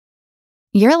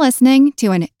You're listening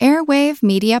to an Airwave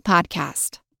Media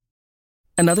Podcast.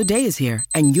 Another day is here,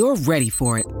 and you're ready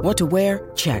for it. What to wear?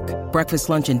 Check. Breakfast,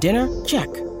 lunch, and dinner? Check.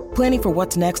 Planning for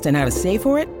what's next and how to save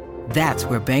for it? That's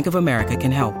where Bank of America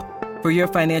can help. For your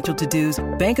financial to-dos,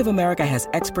 Bank of America has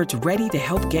experts ready to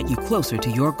help get you closer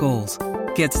to your goals.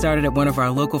 Get started at one of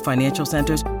our local financial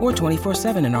centers or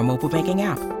 24/7 in our mobile banking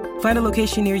app. Find a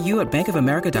location near you at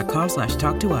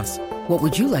bankofamerica.com/talktous. What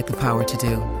would you like the power to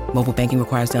do? Mobile banking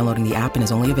requires downloading the app and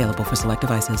is only available for select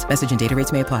devices. Message and data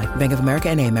rates may apply. Bank of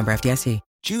America N.A., member FDIC.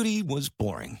 Judy was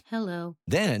boring. Hello.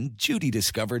 Then Judy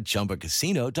discovered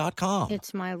ChumbaCasino.com.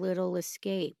 It's my little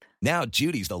escape. Now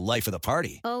Judy's the life of the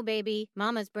party. Oh, baby,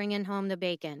 mama's bringing home the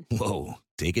bacon. Whoa,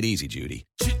 take it easy, Judy.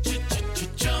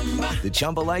 The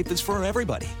Chumba life is for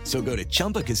everybody. So go to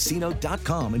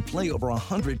ChumbaCasino.com and play over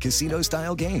 100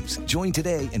 casino-style games. Join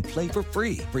today and play for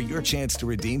free for your chance to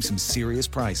redeem some serious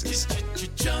prizes.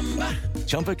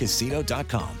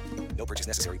 ChumbaCasino.com. No purchase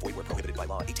necessary. Void where prohibited by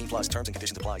law. 18+ terms and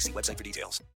conditions apply. See website for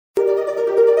details.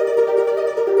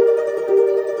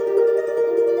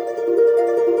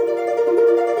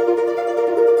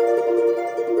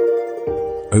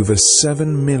 Over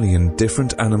 7 million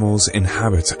different animals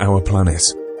inhabit our planet.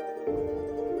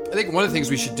 I think one of the things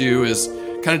we should do is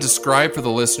kind of describe for the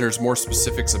listeners more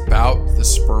specifics about the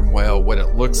sperm whale, what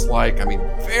it looks like. I mean,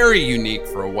 very unique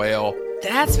for a whale.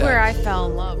 That's where I fell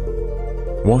in love.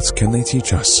 What can they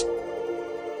teach us?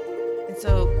 And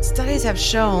so studies have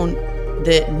shown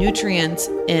that nutrients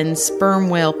in sperm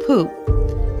whale poop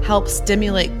help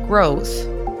stimulate growth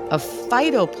of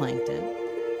phytoplankton.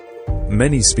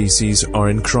 Many species are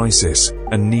in crisis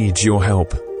and need your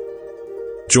help.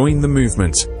 Join the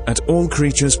movement at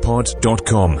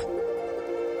allcreaturespod.com.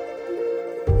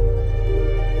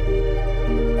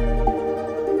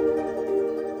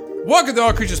 Welcome to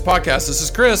All Creatures Podcast. This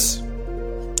is Chris.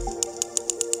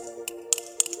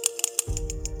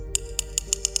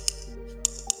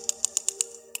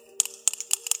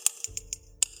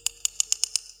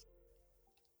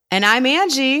 And I'm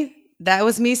Angie. That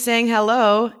was me saying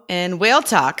hello in whale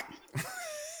talk.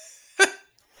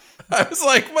 I was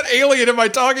like, what alien am I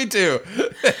talking to?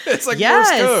 It's like Morse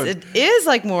code. Yes, it is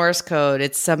like Morse code.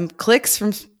 It's some clicks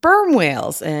from sperm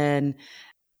whales. And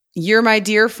you're my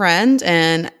dear friend.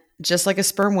 And just like a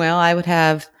sperm whale, I would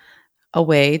have a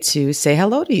way to say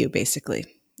hello to you, basically,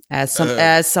 as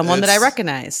someone that I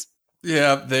recognize.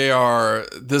 Yeah, they are.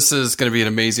 This is going to be an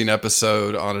amazing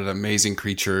episode on an amazing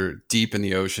creature deep in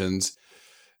the oceans.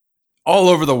 All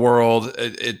over the world.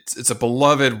 It's a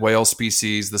beloved whale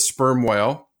species, the sperm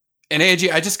whale. And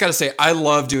Angie, I just got to say, I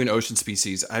love doing ocean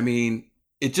species. I mean,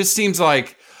 it just seems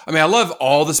like, I love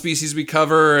all the species we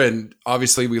cover. And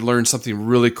obviously we learn something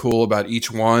really cool about each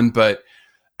one, but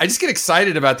I just get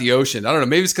excited about the ocean. I don't know.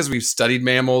 Maybe it's because we've studied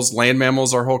mammals, land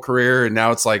mammals our whole career. And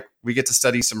now it's like we get to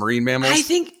study some marine mammals. I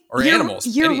think or animals.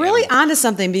 You're really onto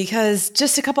something, because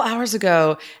just a couple hours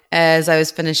ago, as I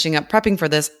was finishing up prepping for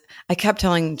this, I kept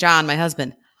telling John, my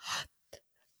husband,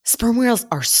 sperm whales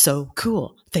are so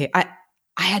cool.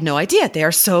 I had no idea. They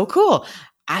are so cool.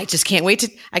 I just can't wait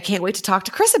to talk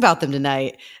to Chris about them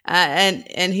tonight.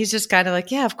 And he's just kind of like,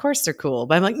 yeah, of course they're cool.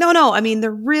 But I'm like, no. I mean,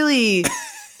 they're really,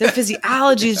 their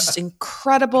physiology is just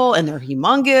incredible, and they're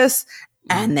humongous,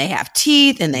 and they have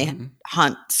teeth, and they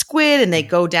hunt squid, and they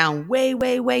go down way,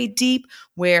 way, way deep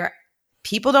where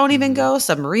people don't even go.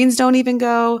 Submarines don't even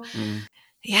go.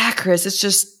 Yeah, Chris, it's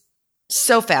just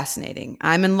so fascinating.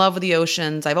 I'm in love with the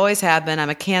oceans. I've always have been. I'm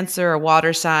a Cancer, a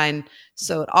water sign.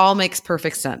 So it all makes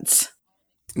perfect sense.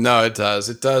 No, it does.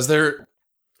 It does.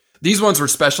 These ones were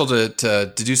special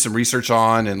to do some research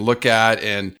on and look at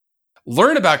and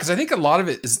learn about, because I think a lot of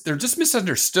it is they're just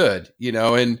misunderstood,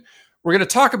 and we're going to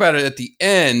talk about it at the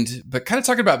end, but kind of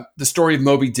talking about the story of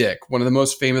Moby Dick, one of the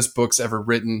most famous books ever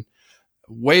written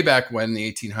way back when in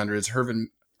the 1800s.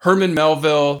 Herman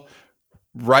Melville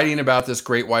writing about this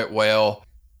great white whale.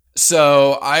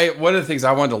 So one of the things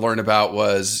I wanted to learn about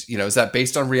was, is that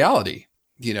based on reality?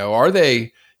 Are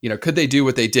they, could they do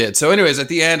what they did? So anyways, at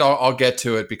the end, I'll get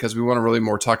to it, because we want to really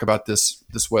more talk about this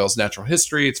whale's natural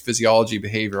history, its physiology,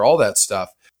 behavior, all that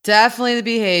stuff. Definitely the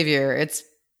behavior. It's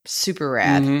super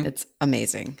rad. It's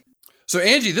amazing. So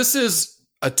Angie, this is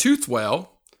a toothed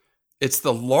whale. It's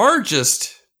the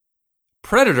largest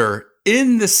predator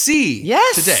in the sea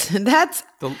today.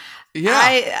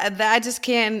 I just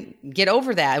can't get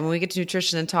over that. When we get to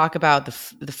nutrition and talk about the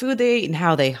food they eat and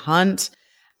how they hunt,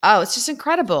 it's just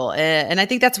incredible. And I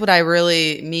think that's what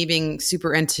me being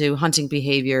super into hunting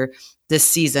behavior this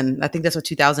season. I think that's what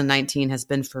 2019 has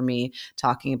been for me,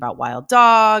 talking about wild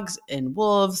dogs and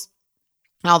wolves,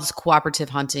 all this cooperative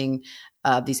hunting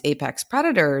of these apex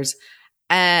predators.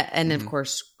 and of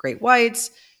course, great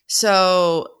whites.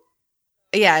 So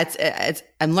yeah, it's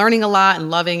I'm learning a lot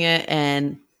and loving it,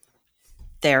 and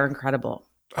they're incredible.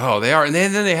 Oh, they are. And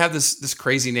then they have this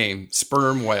crazy name,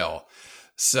 sperm whale.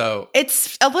 So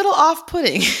it's a little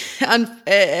off-putting.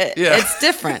 It's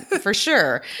different for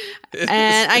sure.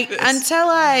 Until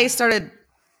I started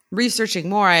researching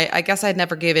more, I guess I'd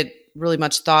never gave it really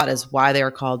much thought as why they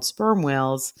are called sperm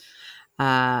whales.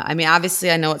 I mean,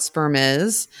 obviously I know what sperm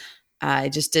is. I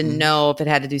just didn't know if it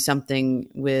had to do something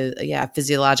with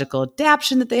physiological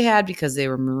adaptation that they had because they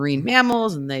were marine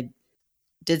mammals and they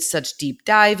did such deep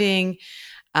diving.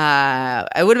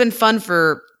 It would have been fun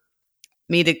for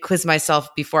me to quiz myself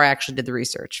before I actually did the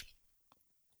research.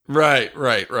 Right.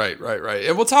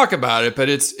 And we'll talk about it, but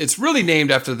it's really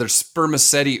named after their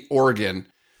spermaceti organ,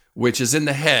 which is in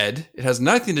the head. It has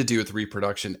nothing to do with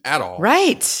reproduction at all.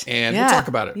 Right. And we'll talk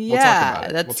about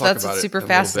it. That's super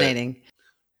fascinating.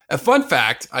 A fun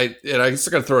fact, I just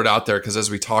got to throw it out there because as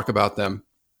we talk about them,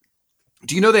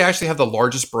 do you know they actually have the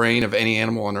largest brain of any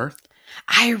animal on Earth?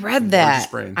 I read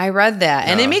that.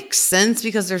 And it makes sense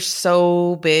because they're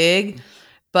so big,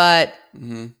 but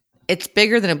it's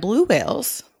bigger than a blue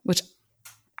whale's, which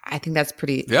I think that's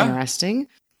pretty interesting.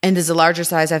 And does the larger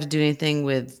size have to do anything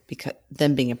with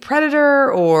them being a predator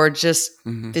or just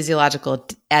physiological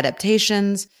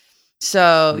adaptations?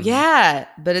 So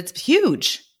but it's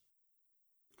huge.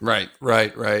 Right.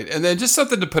 And then just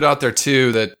something to put out there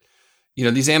too, that, you know,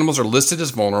 these animals are listed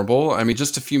as vulnerable. I mean,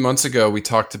 just a few months ago, we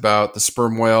talked about the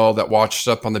sperm whale that washed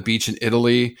up on the beach in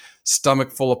Italy,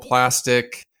 stomach full of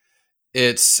plastic.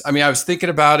 I was thinking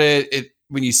about it.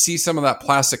 When you see some of that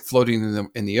plastic floating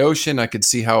in the ocean, I could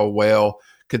see how a whale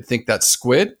could think that's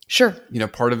squid. Sure. You know,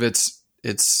 part of its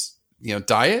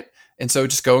diet. And so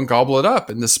just go and gobble it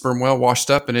up. And the sperm whale washed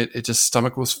up and it just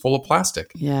stomach was full of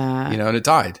plastic. Yeah. You know, and it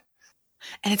died.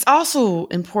 And it's also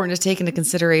important to take into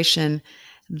consideration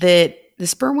that the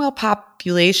sperm whale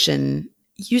population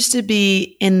used to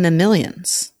be in the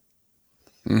millions.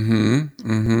 And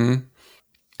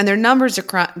their numbers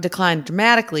declined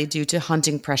dramatically due to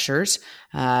hunting pressures,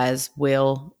 as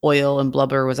whale oil and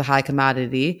blubber was a high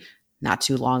commodity not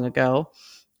too long ago.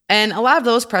 And a lot of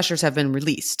those pressures have been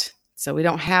released. So we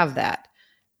don't have that.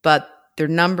 But their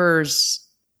numbers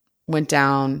went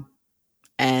down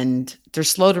and they're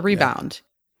slow to rebound.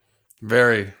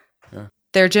 Very.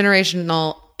 Their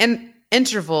generational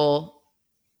interval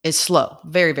is slow,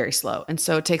 very, very slow. And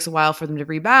so it takes a while for them to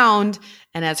rebound.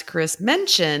 And as Chris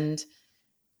mentioned,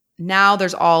 now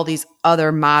there's all these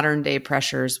other modern day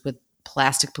pressures with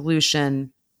plastic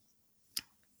pollution,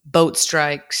 boat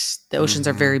strikes. The oceans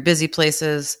are very busy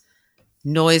places,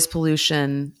 noise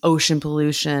pollution, ocean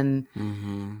pollution,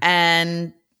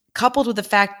 and coupled with the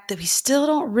fact that we still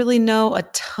don't really know a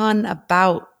ton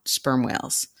about sperm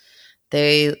whales.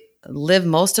 They live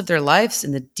most of their lives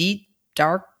in the deep,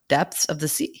 dark depths of the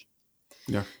sea.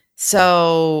 Yeah.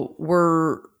 So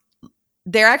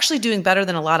they're actually doing better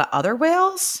than a lot of other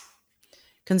whales,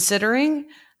 considering,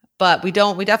 but we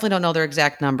definitely don't know their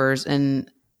exact numbers, and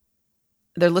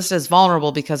they're listed as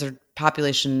vulnerable because their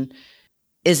population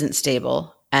isn't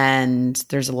stable and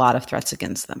there's a lot of threats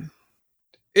against them.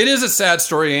 It is a sad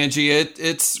story, Angie.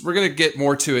 We're going to get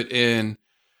more to it in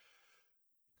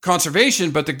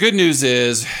conservation, but the good news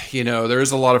is, you know, there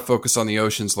is a lot of focus on the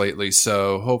oceans lately,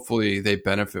 so hopefully they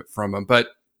benefit from them. But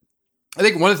I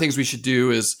think one of the things we should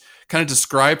do is kind of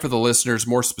describe for the listeners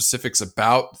more specifics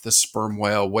about the sperm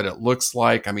whale, what it looks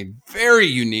like. I mean, very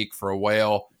unique for a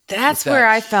whale. That's where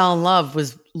I fell in love,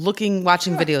 was watching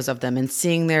videos of them and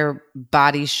seeing their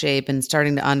body shape and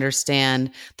starting to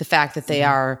understand the fact that they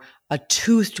are a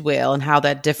toothed whale and how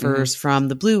that differs from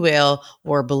the blue whale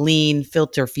or baleen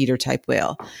filter feeder type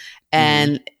whale.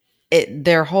 And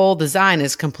their whole design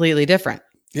is completely different.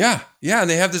 Yeah. And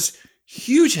they have this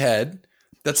huge head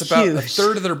that's about a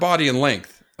third of their body in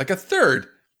length. Like a third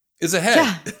is a head.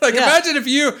 Yeah. Imagine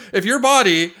if your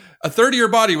body, a third of your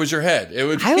body was your head. It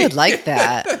would. I would like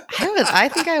that. I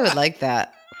think I would like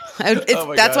that.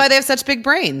 That's why they have such big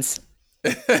brains.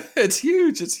 It's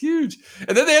huge.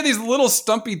 And then they have these little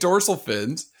stumpy dorsal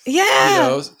fins. Yeah. You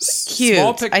know, cute.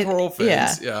 Small pectoral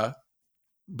fins. Yeah.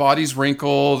 Body's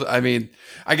wrinkled. I mean,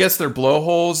 I guess their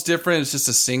blowhole's different. It's just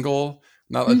a single,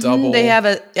 not a double. They have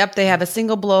a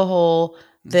single blowhole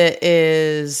that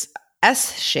is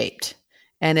S-shaped,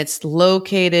 and it's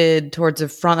located towards the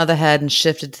front of the head and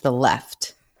shifted to the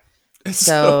left. It's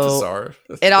so bizarre.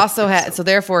 It also has, so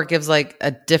therefore it gives like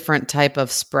a different type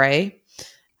of spray.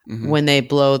 When they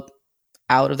blow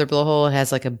out of their blowhole, it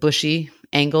has like a bushy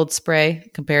angled spray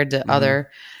compared to other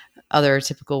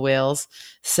typical whales.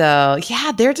 So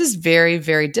yeah, they're just very,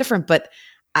 very different. But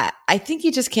I think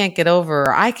you just can't get over,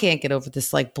 or I can't get over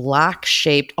this like block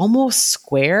shaped, almost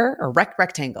square or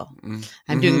rectangle.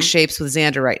 I'm doing shapes with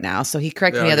Xander right now. So he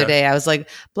corrected me the other day. I was like,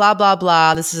 blah, blah,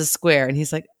 blah. This is a square. And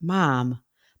he's like, Mom,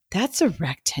 that's a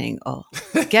rectangle.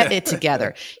 Get it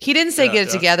together. He didn't say get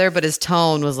it together, but his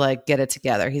tone was like, get it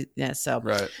together.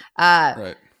 Right.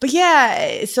 But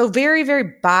yeah, so very,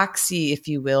 very boxy, if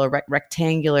you will, or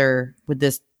rectangular with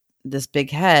this big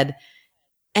head.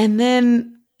 And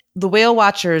then the whale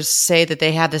watchers say that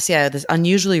they have this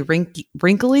unusually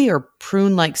wrinkly or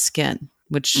prune-like skin,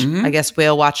 which I guess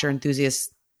whale watcher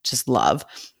enthusiasts just love,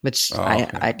 which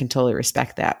I can totally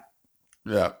respect that.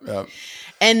 Yeah.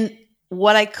 And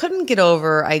what I couldn't get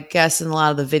over, I guess, in a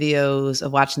lot of the videos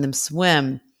of watching them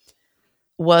swim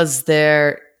was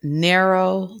their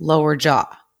narrow lower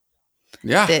jaw.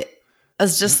 Yeah. It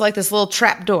was just like this little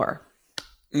trap door.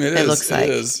 It looks like. It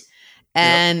is.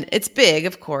 And it's big,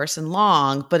 of course, and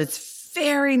long, but it's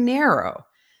very narrow.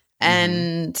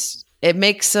 And it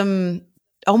makes them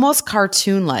almost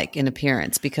cartoon-like in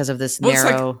appearance because of this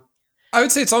narrow. I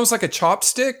would say it's almost like a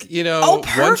chopstick, Oh,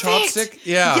 perfect. One chopstick.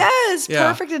 Yeah. Yes.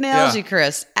 Yeah. Perfect analogy,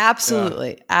 Chris.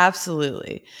 Absolutely. Yeah.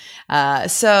 Absolutely.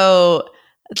 So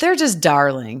they're just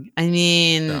darling. I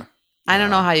mean, I don't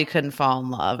know how you couldn't fall in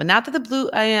love. And not that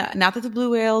the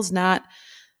blue whale's not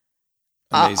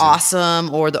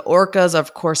awesome, or the orcas,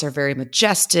 of course, are very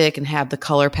majestic and have the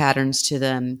color patterns to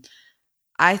them.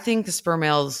 I think the sperm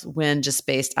whales win just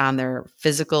based on their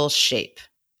physical shape.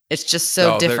 It's just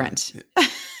so different.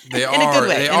 They are. In a good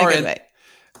way. In a good way.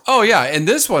 Oh, yeah. And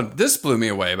this blew me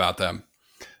away about them.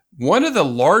 One of the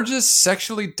largest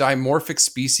sexually dimorphic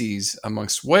species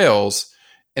amongst whales,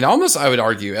 and almost, I would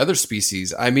argue, other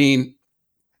species. I mean,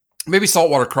 maybe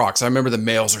saltwater crocs. I remember the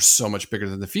males are so much bigger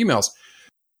than the females.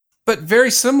 But very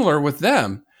similar with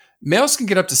them. Males can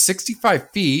get up to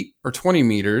 65 feet or 20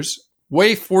 meters,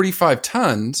 weigh 45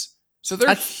 tons. So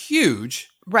they're huge.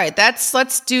 Right.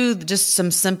 Let's do just some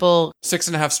simple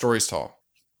 6.5 stories tall.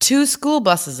 2 school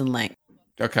buses in length.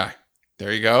 Okay.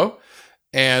 There you go.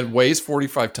 And weighs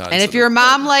 45 tons. And if you're a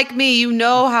mom like me, you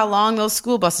know how long those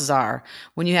school buses are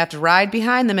when you have to ride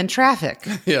behind them in traffic.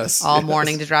 Yes. All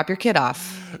morning to drop your kid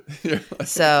off.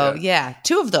 So yeah,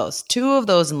 2 of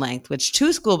those in length, which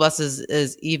 2 school buses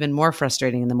is even more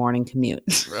frustrating in the morning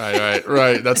commute. Right.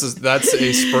 That's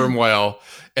a sperm whale.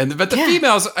 But the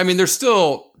females, I mean, they're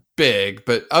still big,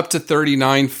 but up to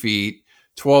 39 feet,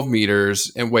 12 meters,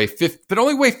 and but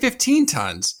only weigh 15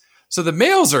 tons. So the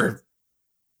males are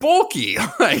bulky,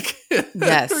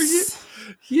 yes,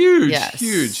 huge, yes.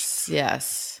 Huge.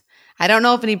 Yes. I don't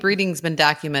know if any breeding's been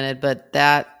documented, but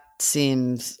that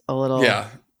seems a little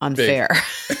unfair.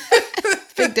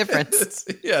 Big difference.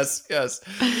 Yes.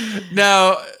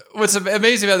 Now, what's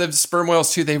amazing about the sperm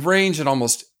whales too, they range in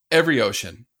almost every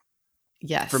ocean.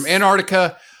 Yes. From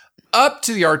Antarctica up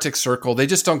to the Arctic Circle. They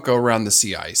just don't go around the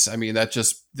sea ice. I mean,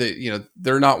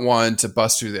 they're not one to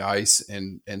bust through the ice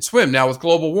and swim. Now, with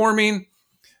global warming,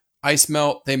 ice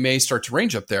melt, they may start to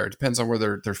range up there. It depends on where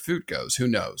their food goes. Who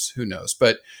knows?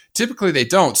 But typically they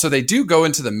don't. So they do go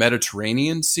into the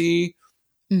Mediterranean Sea.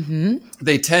 Mm-hmm.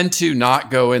 They tend to not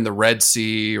go in the Red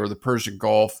Sea or the Persian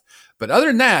Gulf. But other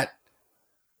than that,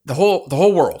 the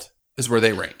whole world is where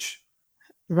they range.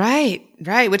 Right.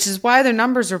 Which is why their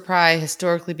numbers were probably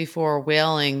historically before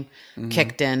whaling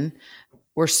kicked in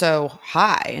were so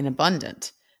high and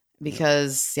abundant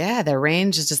because their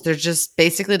range is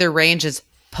their range is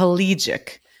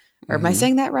pelagic. Or am I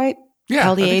saying that right? Yeah.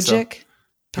 Pelagic.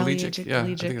 Pelagic. Yeah.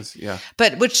 I think it's,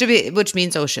 But which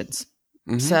means oceans.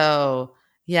 Mm-hmm. So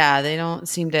they don't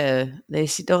seem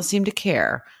to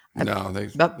care. No,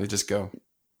 they just go.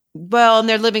 Well, and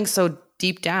they're living so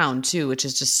deep down too, which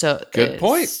is just so good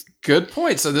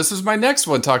point. So this was my next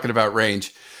one talking about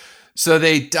range. So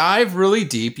they dive really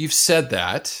deep. You've said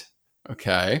that.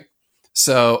 Okay.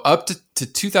 So up to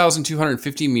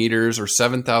 2,250 meters or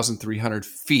 7,300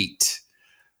 feet.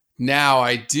 Now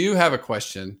I do have a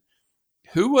question.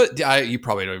 You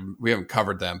probably don't, we haven't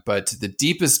covered them, but the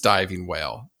deepest diving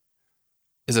whale,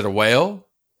 is it a whale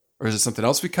or is it something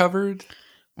else we covered?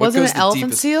 Wasn't it an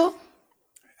elephant seal?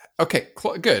 Okay,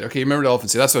 good. Okay, you remember the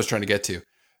elephant seal. That's what I was trying to get to.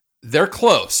 They're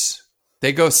close.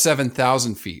 They go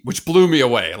 7,000 feet, which blew me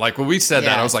away. Like when we said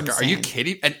that, I was like, insane. Are you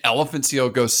kidding? An elephant seal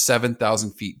goes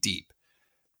 7,000 feet deep.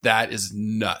 That is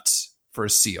nuts for a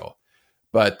seal.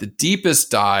 But the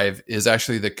deepest dive is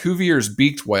actually the Cuvier's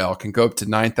beaked whale can go up to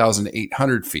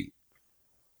 9,800 feet.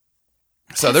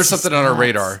 So there's something on our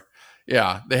radar.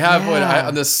 Yeah. They have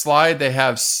on this slide, they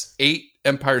have 8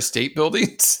 Empire State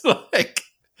Buildings. Like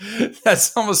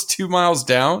that's almost 2 miles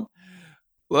down.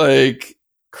 Like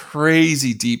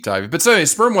crazy deep diving. But so anyway,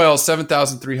 sperm whales,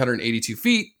 7,382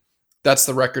 feet. That's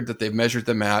the record that they've measured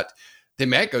them at. They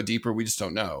might go deeper. We just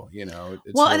don't know.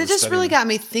 It's well, and it just really got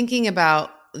me thinking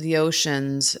about the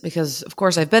oceans because, of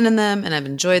course, I've been in them and I've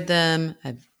enjoyed them.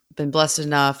 I've been blessed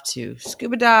enough to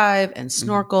scuba dive and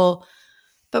snorkel,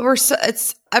 but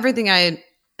it's everything I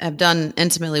have done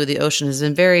intimately with the ocean has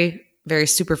been very, very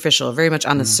superficial, very much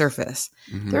on the surface.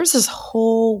 There's this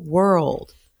whole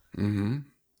world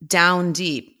down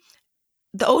deep.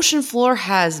 The ocean floor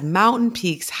has mountain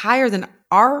peaks higher than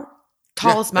our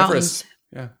tallest mountains.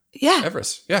 Everest. Yeah.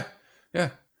 Everest. Yeah. Yeah.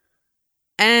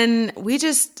 And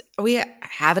we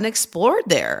haven't explored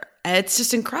there. It's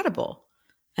just incredible.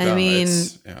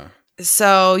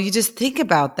 So you just think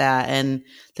about that and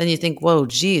then you think, whoa,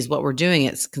 geez, what we're doing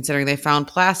is considering they found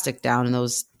plastic down in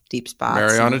those deep spots.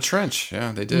 Mariana Trench.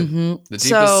 Yeah, they did. The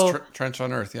deepest trench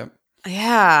on Earth. Yep.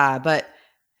 Yeah, but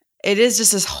it is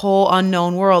just this whole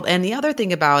unknown world. And the other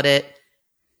thing about it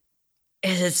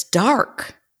is it's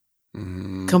dark,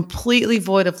 completely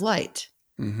void of light.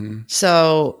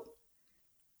 So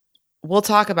we'll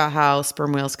talk about how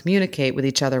sperm whales communicate with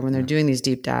each other when they're doing these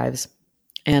deep dives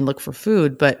and look for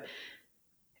food, but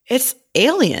it's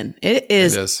alien. It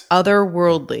is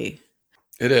otherworldly.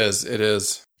 It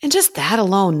is. And just that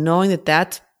alone, knowing that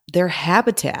that's their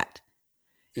habitat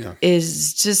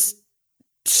is just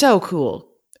so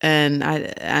cool. And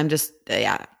I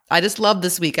just love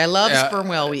this week. I love Sperm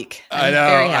Whale Week. I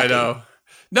know.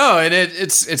 No, and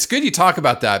it's good you talk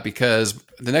about that because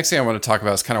the next thing I want to talk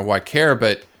about is kind of why care,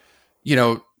 but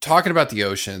talking about the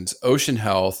oceans, ocean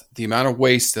health, the amount of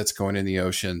waste that's going in the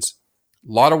oceans,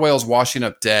 a lot of whales washing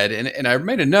up dead. And I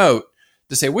made a note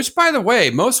to say, which by the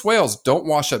way, most whales don't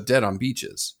wash up dead on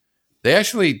beaches.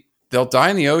 They'll die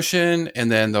in the ocean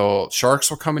and then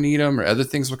sharks will come and eat them or other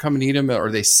things will come and eat them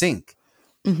or they sink,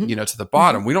 to the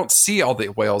bottom. We don't see all the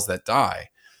whales that die.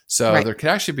 So there could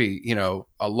actually be,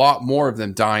 a lot more of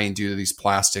them dying due to these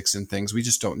plastics and things. We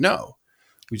just don't know.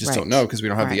 We just don't know because we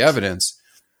don't have the evidence.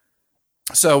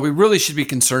 So we really should be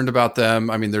concerned about them.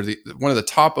 I mean, they're one of the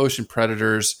top ocean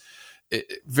predators,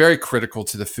 very critical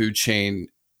to the food chain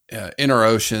in our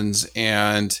oceans.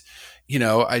 And,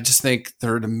 I just think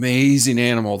they're an amazing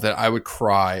animal that I would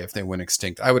cry if they went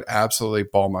extinct. I would absolutely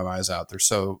bawl my eyes out. They're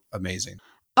so amazing.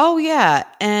 Oh, yeah.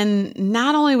 And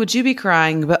not only would you be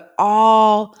crying, but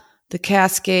all the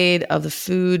cascade of the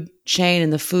food chain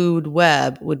and the food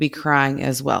web would be crying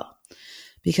as well.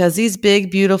 Because these big,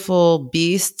 beautiful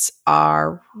beasts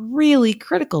are really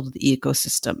critical to the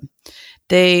ecosystem.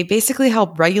 They basically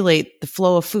help regulate the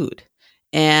flow of food.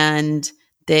 And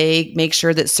they make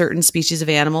sure that certain species of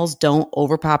animals don't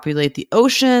overpopulate the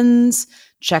oceans,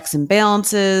 checks and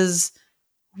balances,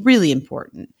 really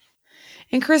important.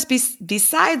 And Chris,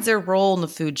 besides their role in the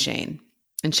food chain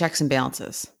and checks and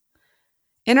balances,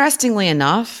 interestingly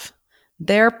enough,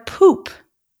 their poop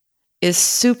is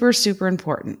super, super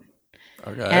important.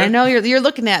 Okay. And I know you're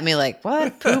looking at me like,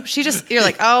 what? Poop? You're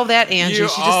like, oh, that Angie. She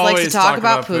just likes to talk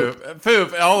about poop.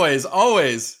 Poop, always.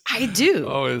 I do.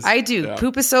 Always. I do. Yeah.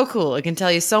 Poop is so cool. It can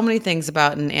tell you so many things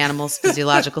about an animal's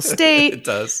physiological state. It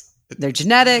does. Their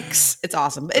genetics. It's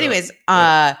awesome. But anyways,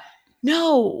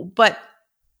 no, but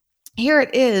here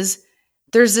it is.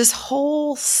 There's this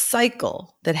whole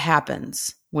cycle that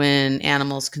happens when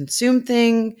animals consume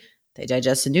things, they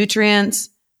digest the nutrients,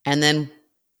 and then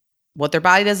what their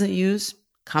body doesn't use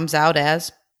comes out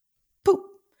as poop.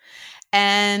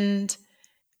 And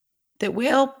that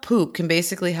whale poop can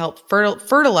basically help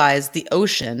fertilize the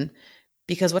ocean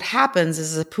because what happens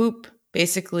is the poop,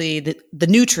 basically the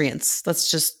nutrients,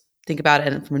 let's just think about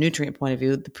it from a nutrient point of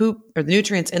view, the poop or the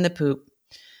nutrients in the poop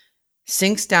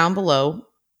sinks down below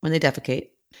when they defecate.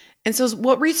 And so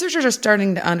what researchers are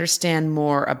starting to understand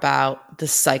more about the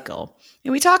cycle.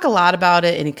 And we talk a lot about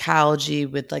it in ecology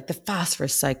with like the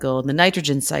phosphorus cycle and the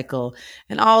nitrogen cycle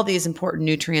and all these important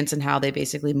nutrients and how they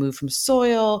basically move from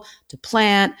soil to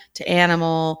plant to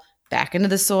animal, back into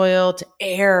the soil to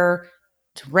air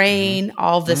to rain,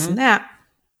 all of this and that.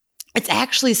 It's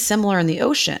actually similar in the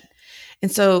ocean.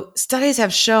 And so studies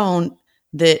have shown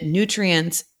that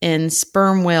nutrients in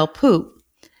sperm whale poop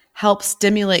help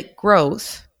stimulate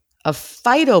growth of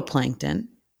phytoplankton.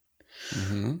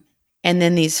 And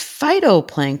then these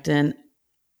phytoplankton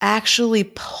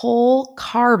actually pull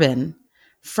carbon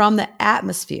from the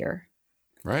atmosphere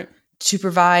to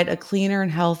provide a cleaner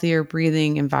and healthier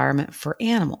breathing environment for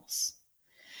animals.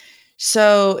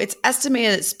 So it's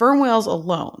estimated that sperm whales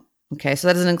alone, okay, so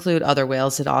that doesn't include other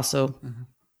whales that also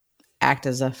act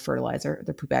as a fertilizer.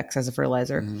 Their poop acts as a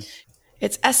fertilizer.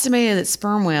 It's estimated that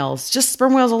sperm whales, just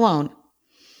sperm whales alone,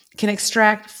 can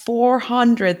extract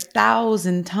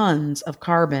 400,000 tons of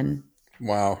carbon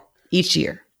Wow. each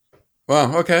year.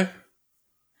 Wow. Okay.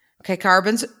 Okay,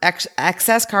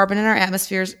 excess carbon in our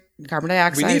atmospheres. Carbon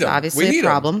dioxide is obviously a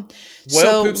problem.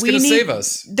 Whale poop's going to save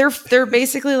us. They're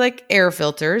basically like air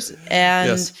filters,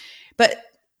 and but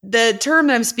the term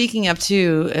that I'm speaking of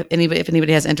too, if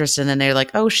anybody has interest in, and they're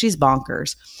like, "Oh, she's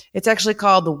bonkers." It's actually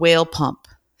called the whale pump.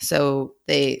 So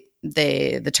the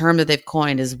term that they've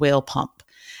coined is whale pump,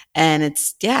 and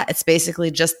it's basically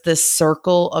just this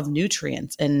circle of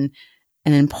nutrients and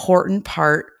an important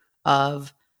part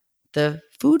of the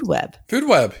food web. Food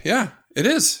web. Yeah, it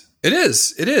is. It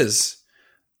is.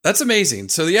 That's amazing.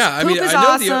 So yeah, I poop mean, is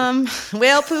I know awesome.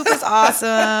 Whale poop is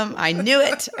awesome. I knew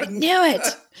it.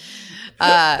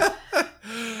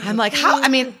 I'm like, how? I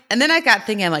mean, and then I got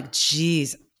thinking, I'm like,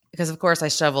 geez, because of course I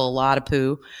shovel a lot of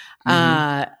poo.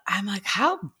 I'm like,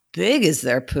 how big is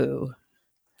their poo?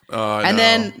 And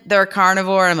then they're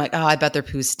carnivore. I'm like, oh, I bet their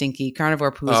poo's stinky.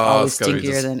 Carnivore poo is always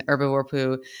stinkier than herbivore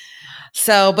poo.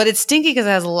 So, but it's stinky because it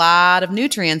has a lot of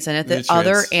nutrients in it that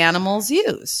other animals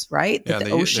use, right? That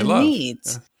the ocean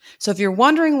needs. Yeah. So if you're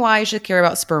wondering why you should care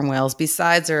about sperm whales,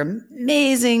 besides their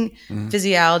amazing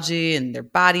physiology and their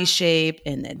body shape,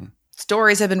 and then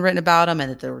stories have been written about them,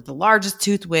 and that they're the largest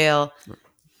toothed whale,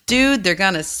 dude, they're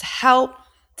going to help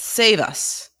save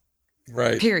us.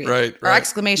 Right. Period. Right. Or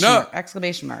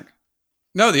exclamation mark.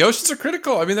 No, the oceans are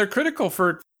critical. I mean, they're critical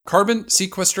for carbon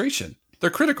sequestration. They're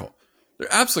critical. They're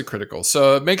absolutely critical.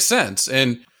 So it makes sense.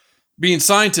 And being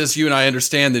scientists, you and I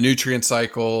understand the nutrient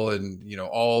cycle and,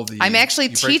 all the... I'm actually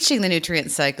teaching the nutrient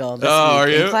cycle this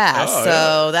week in class.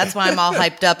 That's why I'm all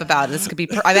hyped up about it. This could be...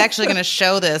 I'm actually going to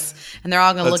show this, and they're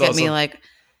all going to look at me like,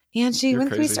 Angie, when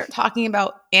can we start talking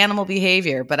about animal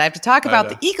behavior? But I have to talk about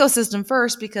the ecosystem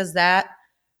first, because that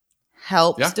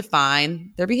helps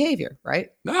define their behavior, right?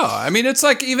 No, I mean, it's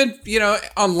like even,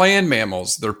 on land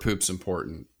mammals, their poop's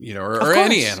important, or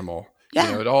any animal.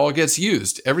 Yeah. It all gets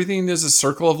used. Everything is a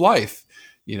circle of life.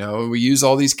 We use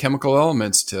all these chemical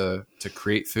elements to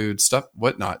create food, stuff,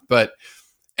 whatnot. But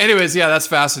anyways, that's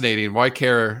fascinating. Why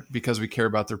care? Because we care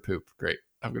about their poop. Great.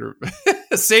 I'm going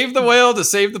to save the whale to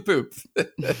save the poop.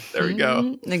 There we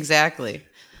go. Exactly.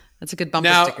 That's a good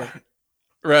bumper sticker.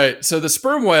 Right. So the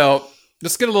sperm whale,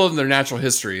 let's get a little in their natural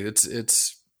history.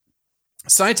 Its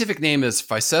scientific name is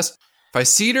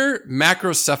Physeter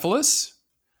macrocephalus.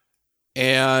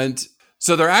 And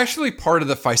so they're actually part of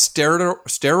the Physteroidoi.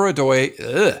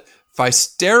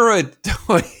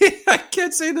 I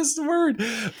can't say this word.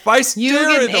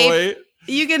 Physteroidoi.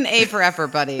 You get an A for effort,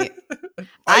 buddy.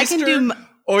 I can do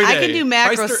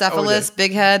macrocephalus,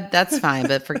 big head. That's fine,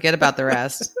 but forget about the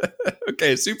rest.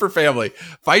 Okay, superfamily.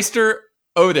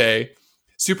 Physteroidoi,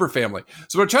 superfamily.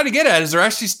 So what I'm trying to get at is there are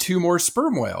actually two more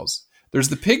sperm whales. There's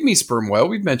the pygmy sperm whale.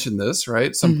 We've mentioned this, right,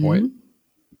 at some point.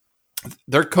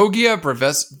 They're Kogia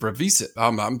brevis.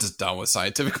 I'm just done with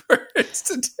scientific words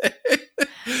today.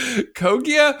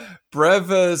 Kogia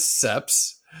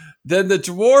breviceps. Then the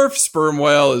dwarf sperm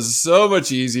whale is so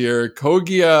much easier.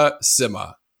 Kogia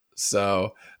sima.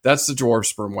 So that's the dwarf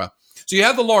sperm whale. So you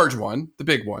have the large one, the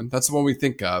big one. That's the one we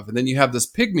think of. And then you have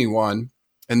this pygmy one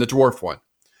and the dwarf one.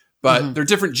 But they're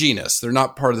different genus. They're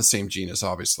not part of the same genus,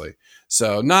 obviously.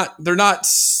 So they're not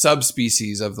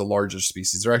subspecies of the larger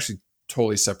species. They're actually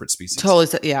totally separate species.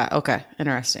 Yeah. Okay.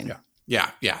 Interesting.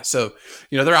 Yeah. So,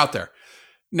 they're out there.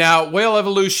 Now, whale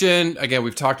evolution, again,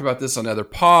 we've talked about this on other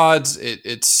pods.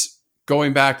 It's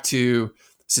going back to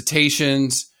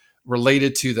cetaceans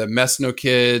related to the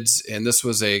mesnokids. And this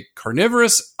was a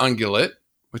carnivorous ungulate,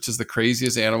 which is the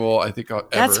craziest animal I think ever.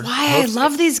 That's why I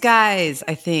love these guys,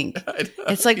 I think.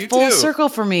 It's like full circle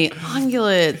for me.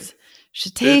 Ungulates,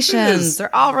 cetaceans,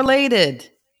 they're all related.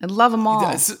 I love them all.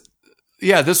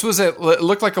 This was it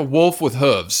looked like a wolf with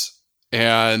hooves.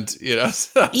 And,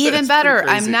 even better.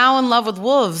 I'm now in love with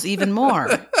wolves even more.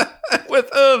 With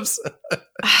hooves.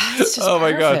 It's just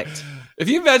my God. If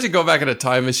you imagine going back in a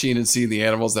time machine and seeing the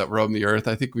animals that roam the earth,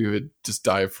 I think we would just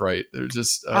die of fright. They're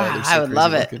just, they're so I would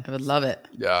love it. looking. I would love it.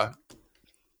 Yeah.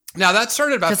 Now that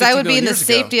started about 50 because I would be in million the years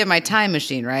ago. safety of my time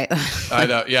machine, right? I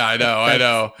know. Yeah, I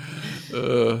know.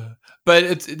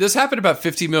 But this happened about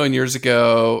 50 million years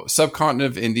ago, subcontinent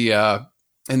of India.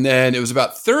 And then it was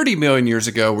about 30 million years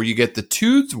ago where you get the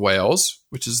toothed whales,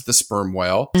 which is the sperm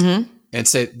whale, and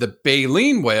say the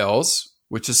baleen whales,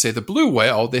 which is say the blue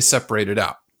whale, they separated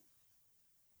out.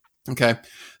 Okay.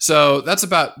 So that's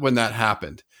about when that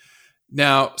happened.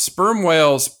 Now, sperm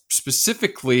whales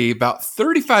specifically about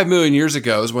 35 million years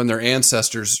ago is when their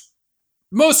ancestors,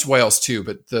 most whales too,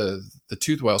 but the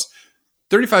toothed whales,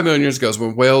 35 million years ago is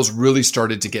when whales really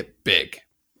started to get big.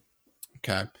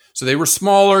 Okay. So they were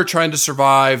smaller, trying to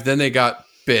survive. Then they got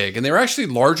big, and they were actually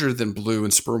larger than blue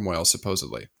and sperm whales,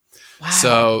 supposedly. Wow.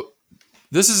 So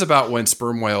this is about when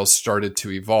sperm whales started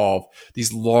to evolve.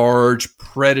 These large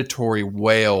predatory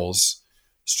whales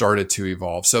started to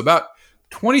evolve. So about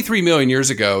 23 million years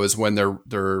ago is when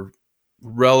their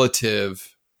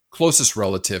closest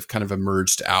relative kind of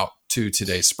emerged out to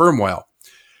today's sperm whale.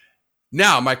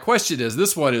 Now, my question is,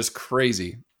 this one is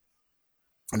crazy.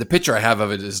 And the picture I have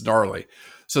of it is gnarly.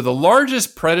 So the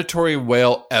largest predatory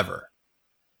whale ever.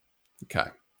 Okay.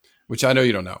 Which I know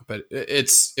you don't know, but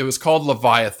it was called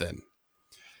Leviathan.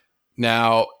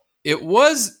 Now, it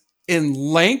was in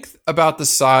length about the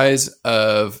size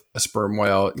of a sperm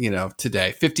whale,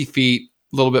 today, 50 feet,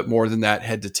 a little bit more than that,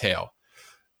 head to tail,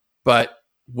 but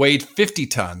weighed 50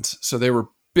 tons. So they were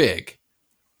big.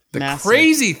 The Massive.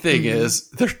 Crazy thing is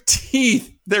their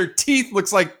teeth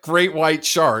looks like great white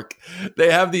shark.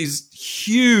 They have these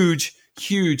huge,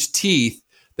 huge teeth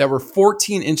that were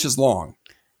 14 inches long.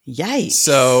 Yikes.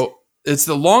 So it's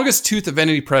the longest tooth of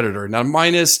any predator. Now,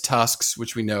 minus tusks,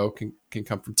 which we know can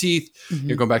come from teeth.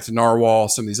 You're going back to narwhal,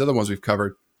 some of these other ones we've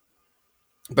covered.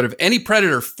 But of any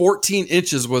predator, 14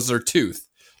 inches was their tooth.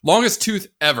 Longest tooth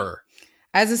ever.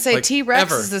 As I say, Like, T-Rex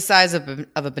ever. is the size of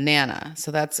a banana.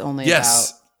 So that's only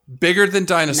Yes. Bigger than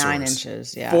dinosaurs. 9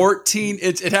 inches. Yeah. 14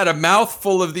 inches. It had a mouth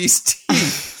full of these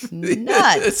teeth.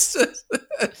 Nuts.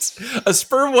 It's a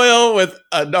sperm whale with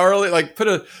a gnarly, like put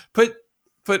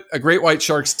a great white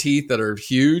shark's teeth that are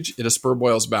huge in a sperm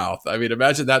whale's mouth. I mean,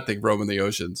 imagine that thing roaming the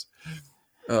oceans.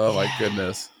 Oh my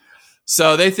goodness.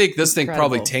 So they think this thing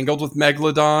probably tangled with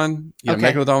Megalodon.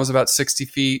 Megalodon was about 60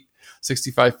 feet,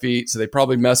 65 feet. So they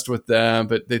probably messed with them,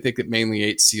 but they think it mainly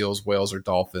ate seals, whales, or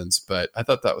dolphins. But I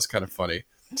thought that was kind of funny.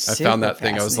 I found that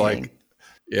thing. I was like,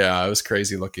 yeah, it was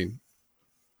crazy looking.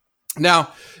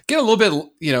 Now, get a little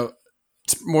bit,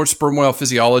 more sperm whale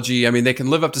physiology. I mean, they can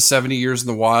live up to 70 years in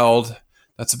the wild.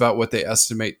 That's about what they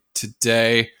estimate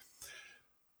today.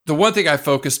 The one thing I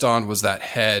focused on was that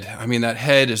head. I mean, that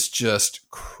head is just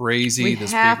crazy. We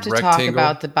this have big to rectangle. talk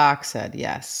about the box head.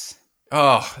 Yes.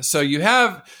 Oh, so you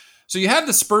have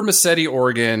the spermaceti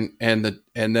organ and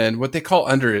then what they call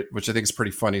under it, which I think is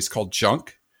pretty funny, is called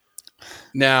junk.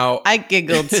 Now I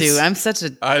giggled too. I'm such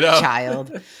a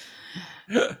child.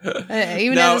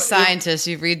 Even Now, as a scientist,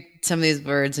 you read some of these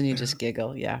words and you just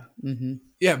giggle. Yeah. Mm-hmm.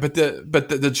 Yeah, but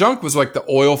the junk was like the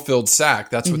oil-filled sack.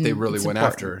 That's what they really went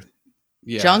after.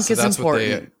 Yeah, junk so is that's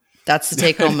important. That's the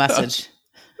take-home message.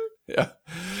 Yeah.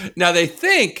 Now they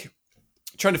think,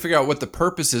 trying to figure out what the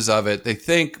purpose is of it, they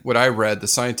think, what I read, the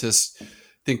scientists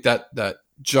think that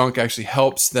junk actually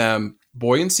helps them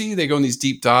buoyancy. They go in these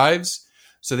deep dives,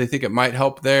 so they think it might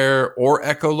help there, or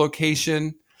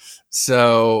echolocation.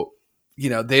 So,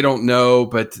 they don't know,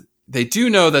 but they do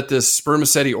know that this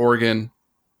spermaceti organ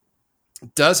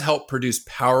does help produce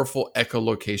powerful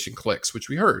echolocation clicks, which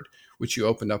we heard, which you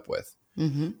opened up with.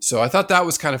 Mm-hmm. So I thought that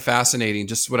was kind of fascinating.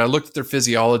 Just when I looked at their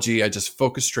physiology, I just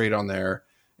focused straight on there.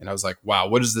 And I was like, wow,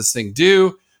 what does this thing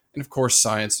do? And of course,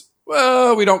 science,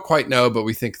 well, we don't quite know, but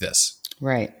we think this.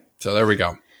 Right. So there we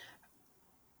go.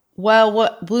 Well,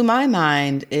 what blew my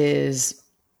mind is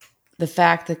the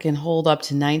fact that it can hold up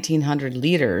to 1,900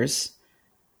 liters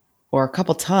or a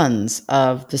couple tons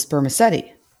of the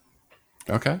spermaceti.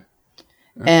 Okay.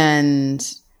 And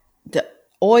the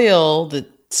oil, the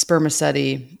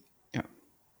spermaceti,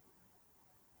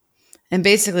 and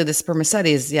basically the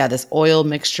spermaceti is, this oil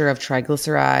mixture of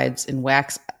triglycerides and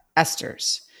wax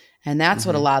esters. And that's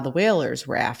what a lot of the whalers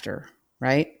were after,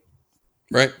 right?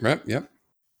 Right, yep.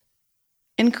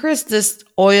 And Chris, this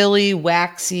oily,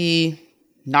 waxy,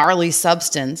 gnarly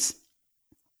substance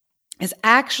is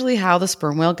actually how the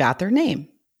sperm whale got their name.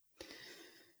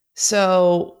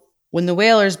 So when the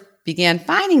whalers began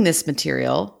finding this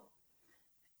material,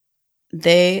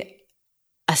 they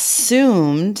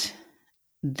assumed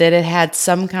that it had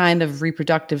some kind of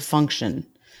reproductive function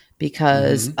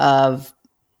because of,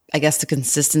 I guess, the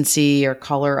consistency or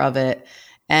color of it.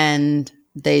 And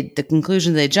the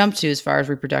conclusion they jumped to as far as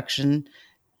reproduction,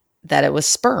 that it was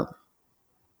sperm.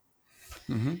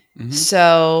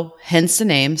 So hence the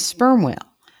name sperm whale.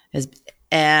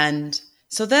 And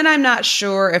so then I'm not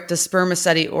sure if the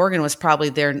spermaceti organ was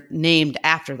probably named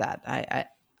after that.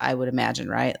 I would imagine,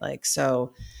 right? Like,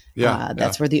 so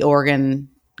that's where the organ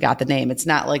got the name. It's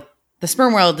not like the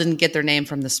sperm whale didn't get their name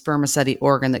from the spermaceti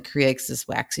organ that creates this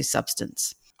waxy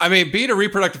substance. I mean, being a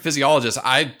reproductive physiologist,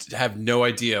 I have no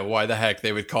idea why the heck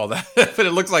they would call that. But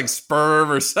it looks like sperm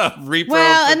or some repro.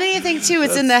 Well, and then you think too,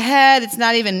 it's in the head. It's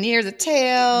not even near the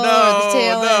tail.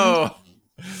 No.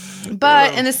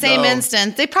 But in the same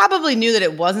instance, they probably knew that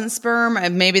it wasn't sperm,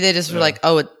 and maybe they just were like,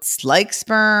 "Oh, it's like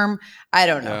sperm." I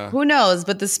don't know. Who knows?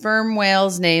 But the sperm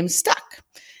whale's name stuck,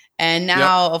 and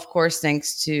now, of course,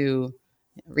 thanks to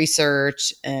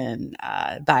research and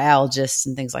biologists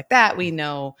and things like that, we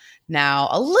know now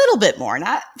a little bit more.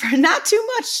 Not too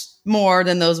much more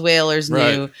than those whalers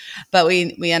knew, but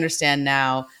we understand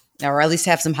now, or at least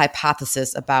have some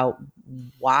hypothesis about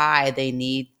why they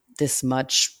need this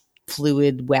much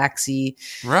fluid, waxy,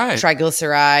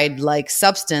 triglyceride like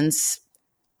substance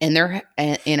in their,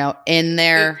 in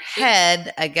their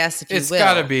head, I guess, if you will.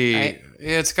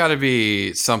 It's gotta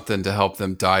be something to help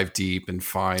them dive deep and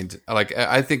find, like,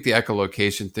 I think the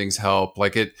echolocation things help.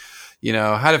 Like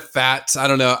how do fats, I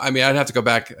don't know. I mean, I'd have to go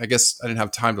back. I guess I didn't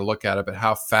have time to look at it, but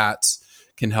how fats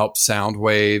can help sound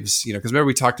waves, because remember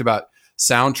we talked about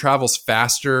sound travels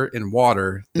faster in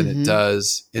water than it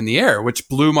does in the air, which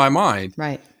blew my mind.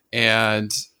 Right.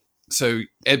 And so,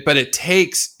 but it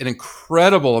takes an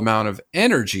incredible amount of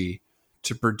energy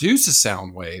to produce a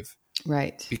sound wave.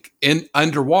 Right. In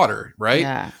underwater. Right.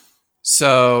 Yeah.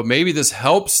 So maybe this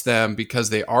helps them because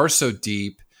they are so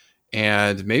deep,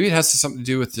 and maybe it has something to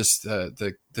do with just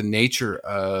the nature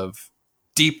of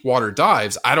deep water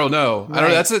dives. I don't know. Right. I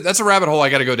don't know. That's a rabbit hole I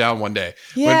got to go down one day.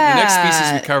 Yeah. When the next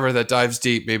species we cover that dives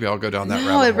deep, maybe I'll go down that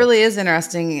rabbit hole. It really is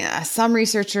interesting. Some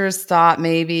researchers thought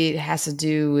maybe it has to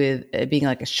do with it being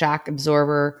like a shock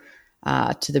absorber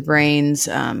to the brains,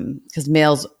 because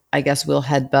males, I guess, will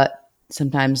headbutt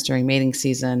sometimes during mating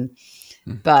season.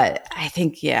 But I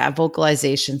think,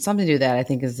 vocalization, something to do with that, I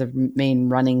think, is the main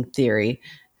running theory.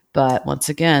 But once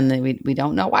again, we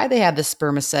don't know why they have this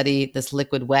spermaceti, this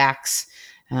liquid wax,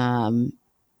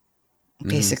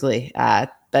 basically.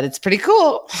 But it's pretty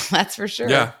cool. That's for sure.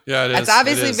 Yeah, it is. That's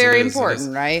obviously very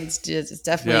important, right? It's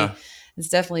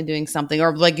definitely doing something.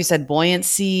 Or like you said,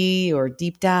 buoyancy or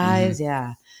deep dives.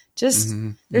 Yeah. Just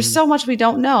there's so much we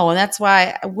don't know. And that's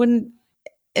why I wouldn't,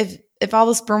 if all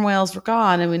the sperm whales were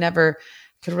gone and we never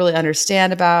could really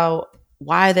understand about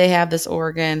why they have this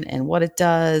organ and what it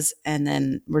does, and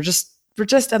then we're just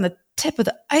on the tip of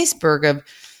the iceberg of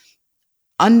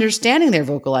understanding their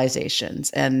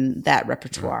vocalizations and that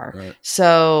repertoire. Right.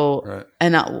 So,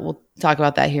 and we'll talk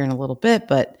about that here in a little bit,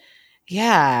 but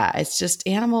yeah, it's just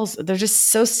animals, they're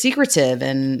just so secretive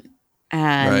and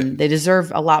they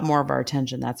deserve a lot more of our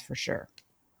attention. That's for sure.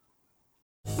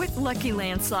 With Lucky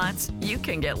Land Slots, you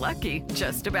can get lucky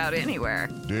just about anywhere.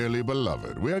 Dearly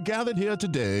beloved, we are gathered here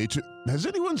today to... Has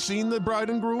anyone seen the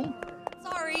bride and groom?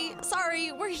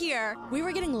 Sorry, we're here. We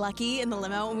were getting lucky in the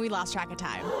limo and we lost track of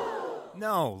time.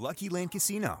 No, Lucky Land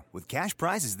Casino, with cash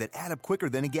prizes that add up quicker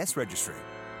than a guest registry.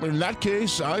 In that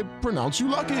case, I pronounce you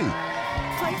lucky.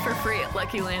 Play for free at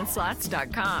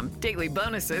LuckyLandSlots.com. Daily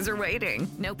bonuses are waiting.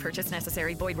 No purchase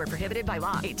necessary. Void where prohibited by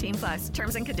law. 18+.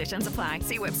 Terms and conditions apply.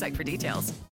 See website for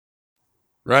details.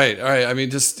 Right. All right. I mean,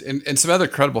 just and some other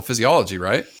credible physiology,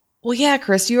 right? Well, yeah,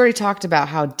 Chris, you already talked about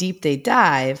how deep they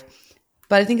dive,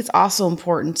 but I think it's also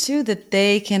important too that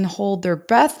they can hold their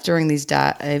breath during these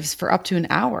dives for up to an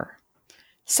hour,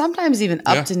 sometimes even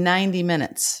up to 90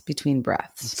 minutes between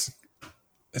breaths.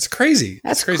 It's crazy.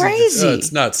 That's crazy.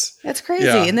 It's nuts. That's crazy.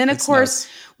 Yeah, and then, of course,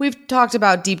 we've talked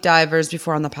about deep divers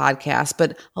before on the podcast,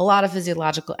 but a lot of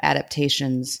physiological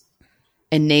adaptations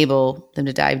enable them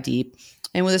to dive deep.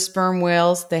 And with the sperm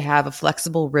whales, they have a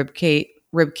flexible rib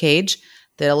cage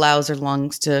that allows their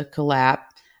lungs to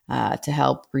collapse to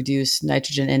help reduce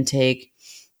nitrogen intake.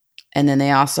 And then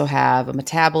they also have a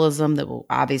metabolism that will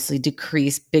obviously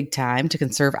decrease big time to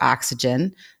conserve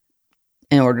oxygen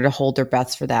in order to hold their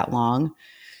breaths for that long.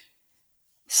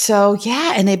 So,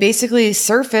 yeah, and they basically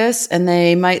surface, and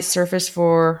they might surface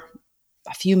for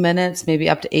a few minutes, maybe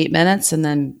up to 8 minutes, and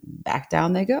then back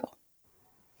down they go.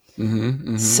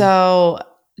 So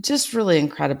just really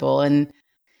incredible. And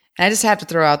I just have to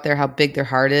throw out there how big their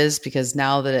heart is, because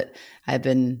now that I've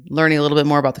been learning a little bit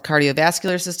more about the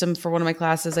cardiovascular system for one of my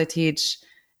classes I teach,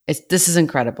 this is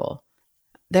incredible.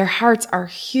 Their hearts are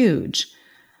huge.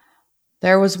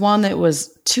 There was one that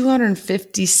was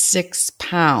 256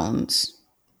 pounds.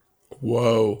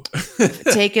 Whoa.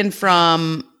 taken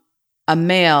from a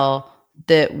male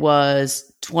that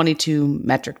was 22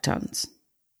 metric tons.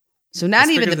 So not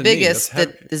even the biggest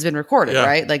that has been recorded,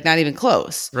 right? Like not even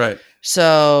close. Right.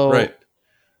 So,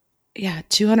 yeah,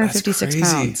 256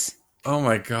 pounds. Oh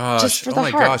my gosh. Just for the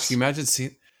heart. Gosh. Can you imagine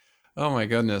seeing? Oh my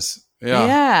goodness. Yeah.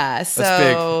 Yeah. So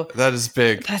that's big. That is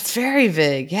big. That's very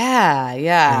big. Yeah.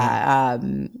 Yeah.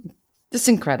 Just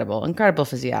incredible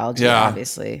physiology,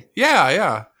 obviously.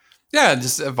 Yeah. And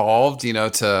just evolved,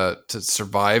 to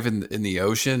survive in the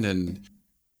ocean and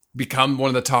become one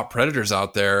of the top predators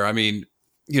out there. I mean,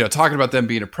 talking about them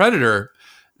being a predator,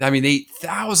 I mean, they eat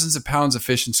thousands of pounds of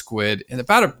fish and squid and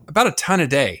about a ton a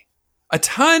day. A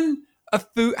ton of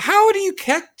food. How do you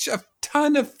catch a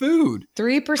ton of food?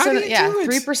 3%. Yeah,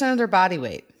 3% of their body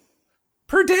weight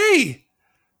per day.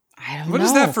 I don't know. What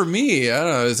is that for me? I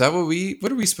don't know. Is that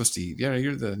what are we supposed to eat? Yeah,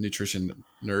 you're the nutrition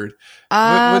nerd.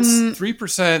 What's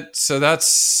 3%? So that's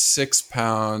 6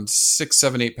 pounds, 6,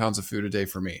 7, 8 pounds of food a day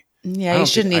for me. Yeah, you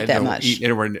shouldn't eat that much.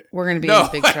 We're going to be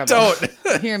in big trouble. Don't.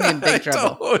 You're going to be in big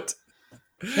trouble.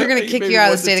 They're going to kick you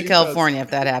out of the state of California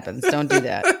if that happens. Don't do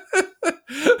that.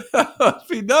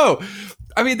 No.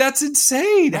 I mean, that's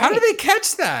insane. Right. How do they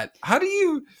catch that? How do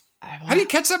you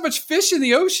catch that much fish in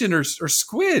the ocean or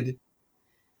squid?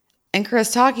 And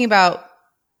Chris, talking about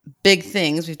big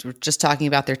things, we were just talking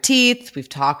about their teeth. We've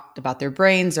talked about their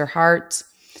brains, their hearts.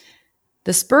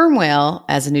 The sperm whale,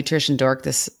 as a nutrition dork,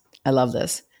 I love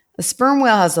this. The sperm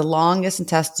whale has the longest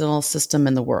intestinal system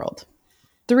in the world,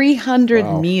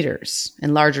 300 meters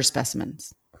in larger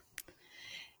specimens.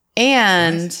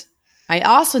 And I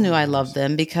also knew I loved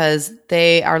them because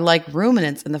they are like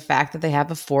ruminants in the fact that they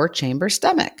have a 4-chamber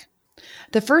stomach.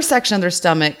 The first section of their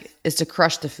stomach is to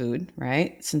crush the food,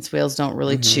 right? Since whales don't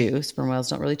really chew, sperm whales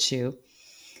don't really chew.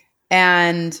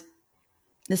 And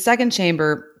the second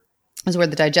chamber is where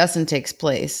the digestion takes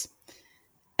place.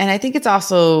 And I think it's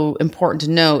also important to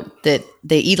note that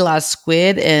they eat a lot of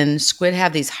squid, and squid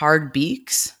have these hard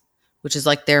beaks, which is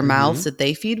like their mouths that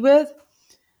they feed with.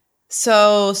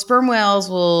 So sperm whales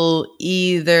will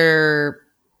either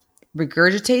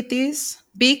regurgitate these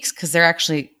beaks because they're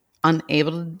actually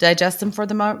unable to digest them for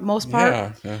the most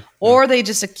part, or they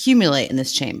just accumulate in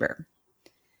this chamber.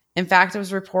 In fact, it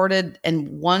was reported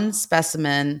in one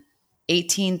specimen,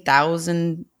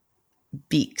 18,000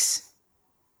 beaks.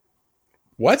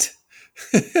 What?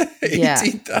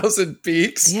 18,000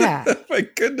 beaks? Yeah. My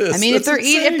goodness. I mean, if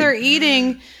they're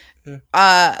eating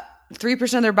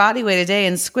 3% of their body weight a day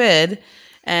in squid,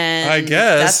 and I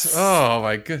guess, oh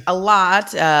my goodness, a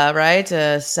lot, right?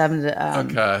 7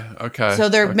 to okay. So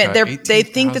they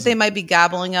think that they might be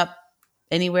gobbling up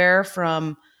anywhere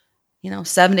from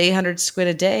 700 to 800 squid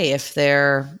a day if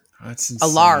they're a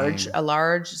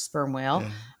large sperm whale.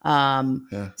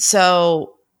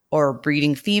 So, or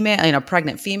breeding female,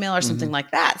 pregnant female or something like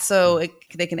that. So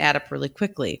they can add up really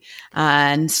quickly,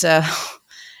 and so.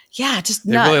 Yeah, just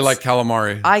nuts. They really like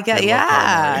calamari. I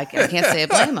can't say I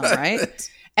blame them, right?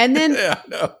 And then,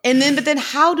 but then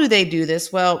how do they do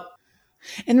this? Well,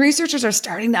 and researchers are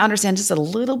starting to understand just a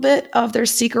little bit of their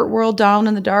secret world down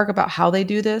in the dark about how they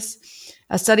do this.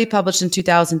 A study published in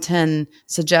 2010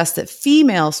 suggests that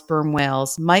female sperm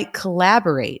whales might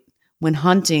collaborate when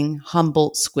hunting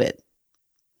Humboldt squid.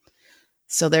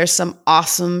 So there's some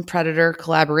awesome predator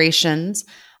collaborations.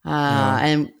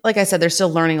 And like I said, they're still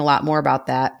learning a lot more about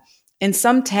that. And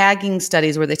some tagging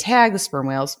studies where they tag the sperm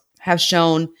whales have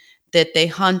shown that they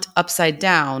hunt upside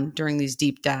down during these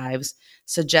deep dives,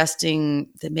 suggesting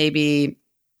that maybe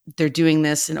they're doing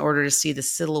this in order to see the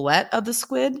silhouette of the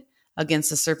squid against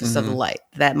the surface of the light.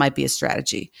 That might be a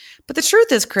strategy. But the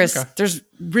truth is, Chris, there's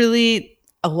really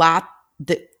a lot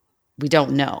that we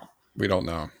don't know. We don't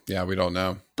know. Yeah, we don't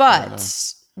know.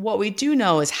 But what we do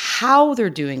know is how they're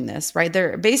doing this, right?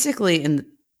 They're basically in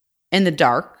the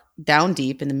dark, down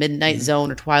deep in the midnight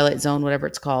zone or twilight zone, whatever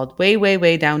it's called, way, way,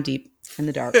 way down deep in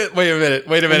the dark. Wait a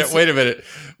minute.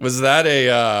 Was that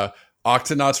a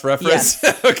Octonauts reference?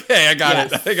 Yes. Okay, I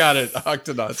got it.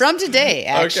 Octonauts. From today,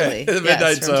 actually. Okay, the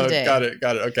midnight zone. Got it.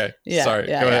 Okay. Yeah, Sorry,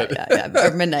 go ahead. Yeah.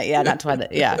 Or midnight, not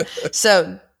twilight. Yeah.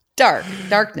 So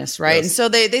darkness, right? Yes. And so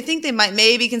they think they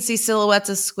maybe can see silhouettes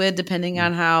of squid depending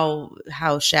on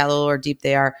how shallow or deep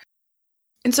they are.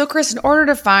 And so, Chris, in order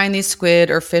to find these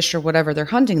squid or fish or whatever they're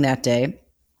hunting that day,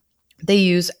 they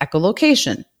use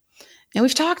echolocation. And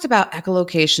we've talked about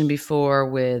echolocation before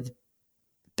with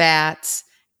bats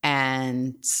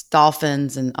and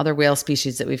dolphins and other whale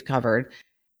species that we've covered.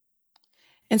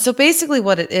 And so basically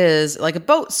what it is, like a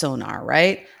boat sonar,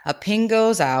 right? A ping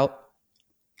goes out,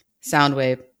 sound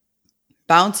wave,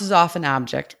 bounces off an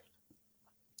object,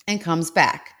 and comes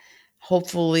back,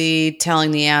 hopefully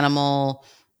telling the animal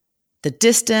the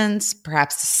distance,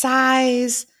 perhaps the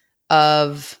size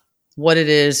of what it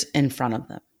is in front of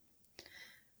them.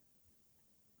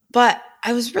 But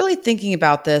I was really thinking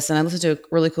about this, and I listened to a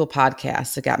really cool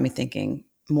podcast that got me thinking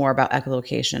more about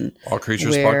echolocation. All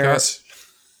Creatures podcast?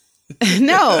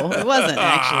 No, it wasn't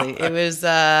actually. It was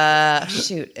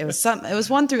it was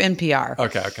one through NPR.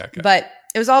 Okay. But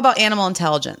it was all about animal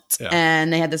intelligence. Yeah.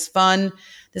 And they had this fun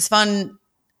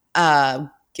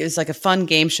it was like a fun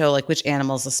game show, like which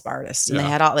animal is the smartest. And they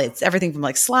had it's everything from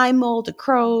like slime mold to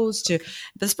crows to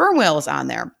the sperm whale was on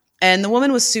there. And the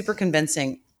woman was super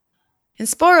convincing. And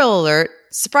spoiler alert,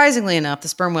 surprisingly enough, the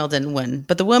sperm whale didn't win.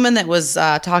 But the woman that was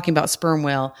talking about sperm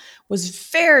whale was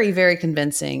very, very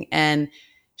convincing. And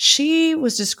she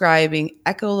was describing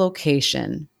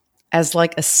echolocation as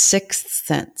like a sixth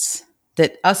sense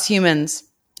that us humans,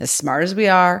 as smart as we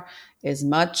are, as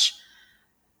much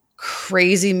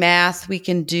crazy math we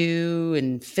can do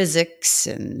and physics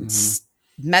and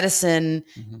medicine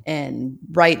and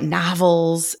write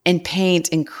novels and paint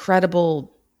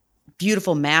incredible,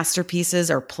 beautiful masterpieces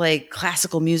or play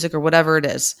classical music or whatever it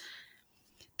is.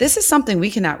 This is something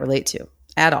we cannot relate to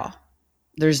at all.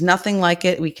 There's nothing like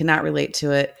it. We cannot relate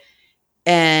to it.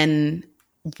 And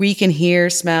we can hear,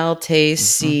 smell,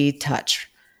 taste, see, touch.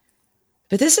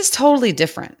 But this is totally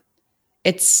different.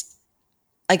 It's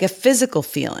like a physical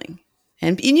feeling.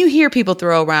 And you hear people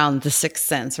throw around The Sixth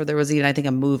Sense, or there was even, I think,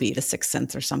 a movie, The Sixth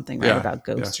Sense or something, right? About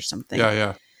ghosts or something.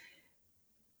 Yeah.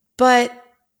 But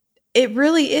it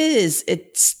really is.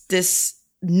 It's this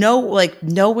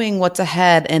knowing what's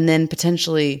ahead and then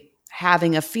potentially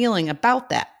having a feeling about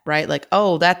that, right? Like,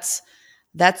 oh, that's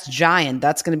giant.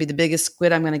 That's going to be the biggest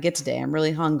squid I'm going to get today. I'm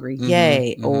really hungry.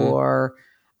 Yay. Or,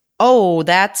 oh,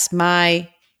 that's my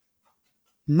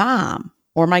mom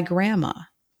or my grandma.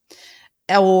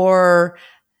 Or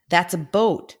that's a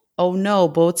boat. Oh no,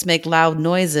 boats make loud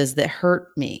noises that hurt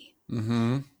me.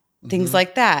 Things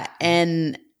like that.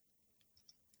 And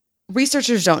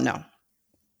researchers don't know.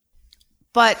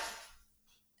 But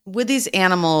with these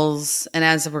animals, and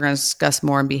as we're going to discuss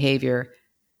more in behavior,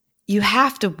 you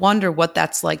have to wonder what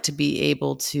that's like to be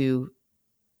able to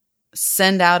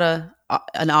send out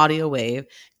an audio wave,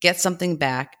 get something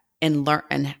back, and learn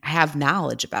and have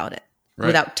knowledge about it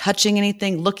without touching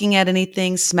anything, looking at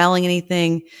anything, smelling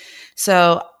anything.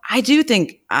 So I do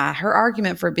think her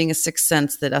argument for it being a sixth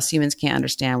sense that us humans can't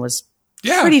understand was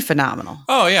pretty phenomenal.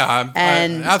 Oh yeah,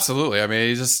 absolutely. I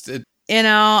mean,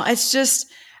 it's just,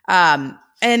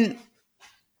 and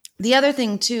the other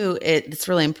thing too, it's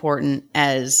really important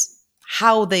as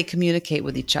how they communicate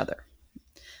with each other.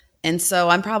 And so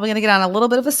I'm probably going to get on a little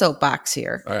bit of a soapbox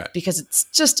here because it's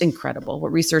just incredible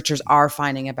what researchers are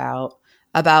finding about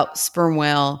sperm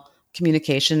whale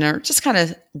communication, or just kind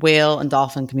of whale and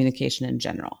dolphin communication in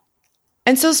general.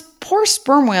 And so poor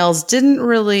sperm whales didn't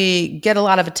really get a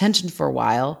lot of attention for a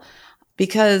while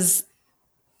because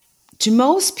to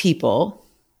most people,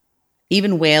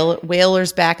 even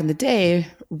whalers back in the day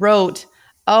wrote,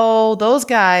 oh, those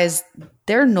guys,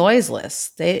 they're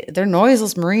noiseless. They're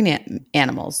noiseless marine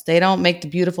animals. They don't make the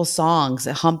beautiful songs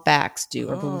that humpbacks do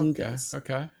or belugas.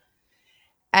 Okay.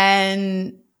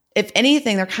 And if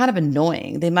anything, they're kind of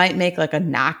annoying. They might make like a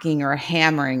knocking or a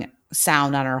hammering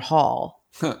sound on our hull,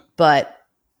 but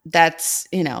that's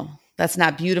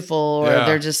not beautiful, or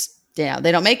they're just,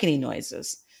 they don't make any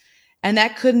noises. And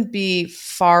that couldn't be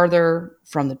farther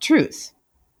from the truth.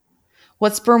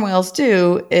 What sperm whales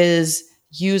do is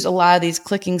use a lot of these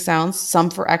clicking sounds, some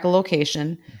for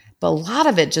echolocation, but a lot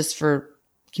of it just for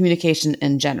communication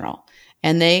in general.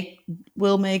 And they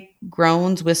will make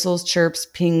groans, whistles, chirps,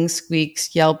 pings,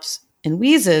 squeaks, yelps, and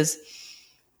wheezes,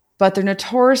 but they're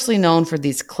notoriously known for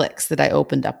these clicks that I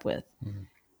opened up with,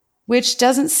 which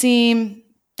doesn't seem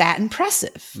that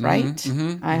impressive, right?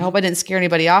 I hope I didn't scare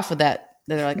anybody off with that.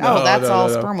 They're like, that's all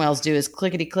sperm whales do is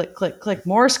clickety, click, click, click,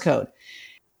 Morse code.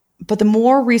 But the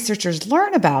more researchers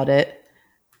learn about it,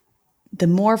 the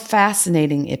more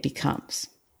fascinating it becomes,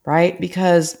 right?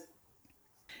 Because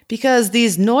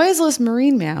these noiseless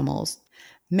marine mammals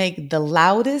make the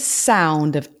loudest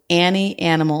sound of any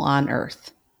animal on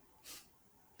Earth.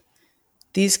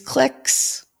 These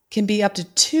clicks can be up to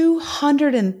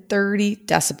 230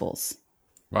 decibels.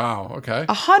 Wow, okay.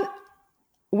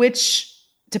 Which,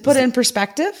 to put it in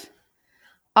perspective,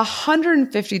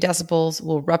 150 decibels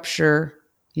will rupture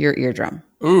your eardrum.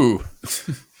 Ooh.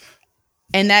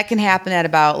 And that can happen at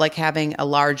about like having a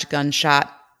large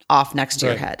gunshot off next to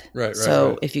your head. Right.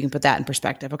 So if you can put that in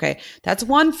perspective. Okay. That's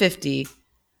 150.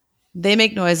 They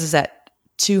make noises at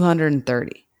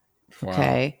 230. Wow.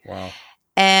 Okay. Wow.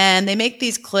 And they make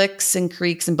these clicks and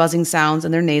creaks and buzzing sounds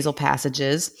in their nasal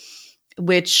passages,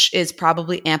 which is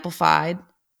probably amplified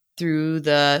through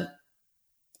the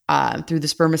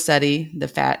spermaceti, the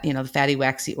fatty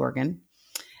waxy organ.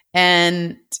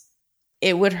 And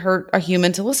it would hurt a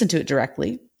human to listen to it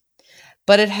directly,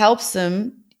 but it helps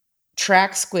them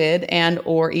track squid and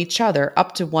or each other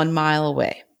up to 1 mile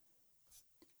away.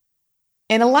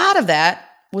 And a lot of that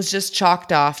was just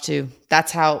chalked off to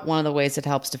that's how one of the ways it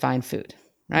helps to find food,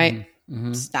 right?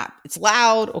 It's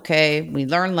loud. Okay. We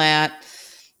learn that.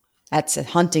 That's a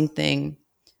hunting thing.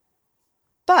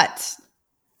 But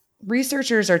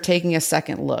researchers are taking a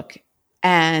second look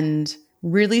and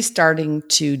really starting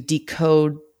to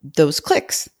decode those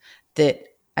clicks that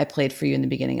I played for you in the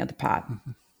beginning of the pod.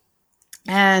 Mm-hmm.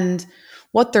 And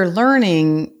what they're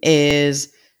learning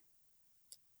is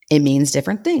it means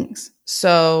different things.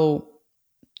 So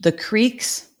the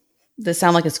creaks that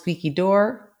sound like a squeaky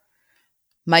door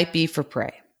might be for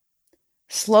prey.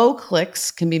 Slow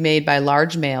clicks can be made by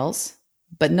large males,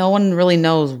 but no one really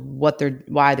knows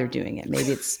why they're doing it.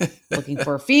 Maybe it's looking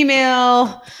for a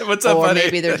female. What's up, or buddy?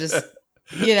 Maybe they're just,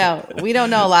 we don't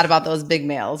know a lot about those big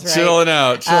males, right? Chilling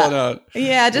out.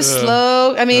 Yeah, just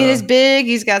slow. I mean, he's big.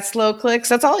 He's got slow clicks.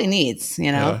 That's all he needs,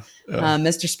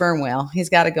 Mr. Sperm Whale. He's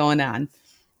got it going on.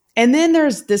 And then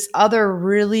there's this other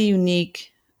really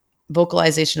unique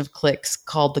vocalization of clicks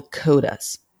called the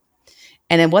codas.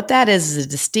 And then what that is a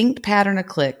distinct pattern of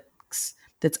clicks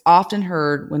that's often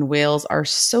heard when whales are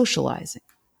socializing.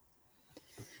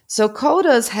 So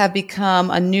codas have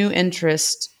become a new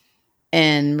interest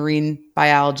in marine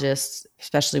biologists,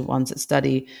 especially ones that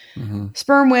study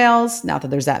sperm whales. Not that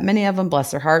there's that many of them,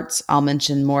 bless their hearts. I'll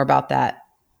mention more about that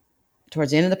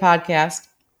towards the end of the podcast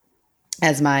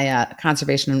as my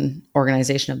conservation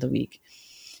organization of the week.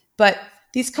 But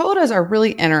these codas are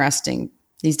really interesting,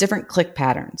 these different click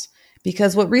patterns,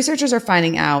 because what researchers are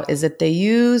finding out is that they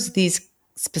use these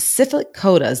specific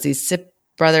codas,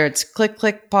 whether it's click,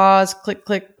 click, pause, click,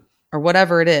 click, or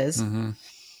whatever it is,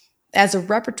 as a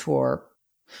repertoire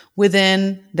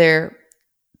within their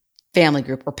family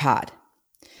group or pod.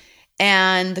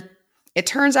 And it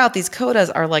turns out these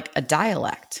codas are like a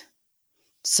dialect.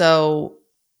 So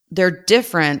they're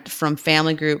different from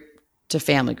family group to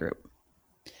family group.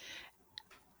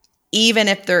 Even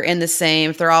if they're in the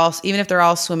same, even if they're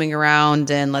all swimming around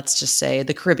in, let's just say,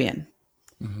 the Caribbean,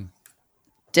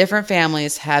 different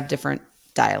families have different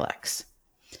dialects.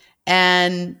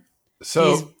 And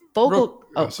so these vocal,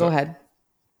 go ahead.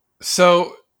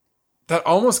 So that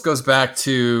almost goes back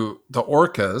to the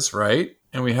orcas, right?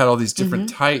 And we had all these different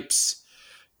types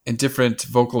and different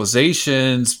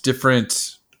vocalizations,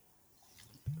 different,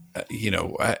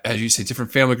 as you say,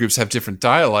 different family groups have different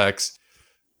dialects.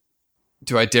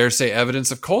 Do I dare say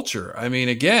evidence of culture? I mean,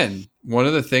 again, one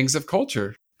of the things of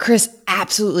culture. Chris,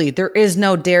 absolutely. There is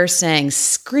no dare saying,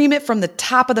 scream it from the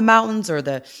top of the mountains or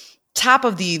the top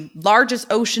of the largest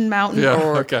ocean mountain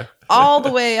all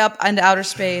the way up into outer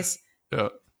space. Yeah.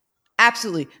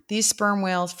 Absolutely. These sperm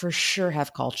whales for sure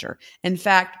have culture. In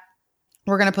fact,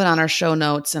 we're going to put on our show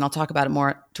notes, and I'll talk about it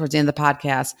more towards the end of the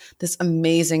podcast, this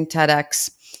amazing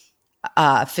TEDx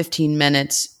 15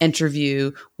 minutes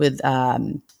interview with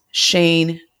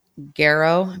Shane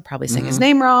Garrow. I'm probably saying his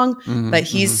name wrong, but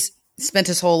he's spent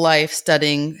his whole life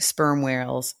studying sperm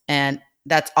whales, and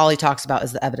that's all he talks about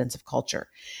is the evidence of culture.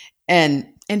 And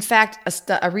in fact,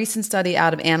 a recent study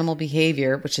out of Animal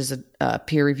Behavior, which is a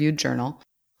peer-reviewed journal,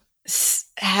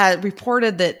 had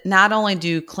reported that not only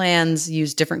do clans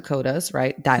use different codas,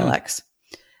 right, dialects,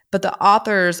 but the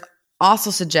authors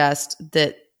also suggest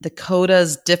that the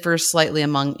codas differ slightly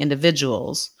among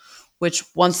individuals, which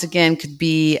once again could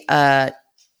be a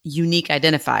unique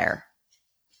identifier.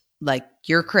 Like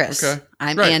you're Chris,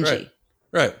 I'm Angie.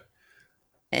 Right.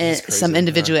 And some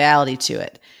individuality to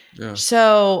it. Yeah.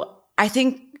 So I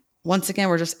think once again,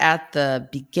 we're just at the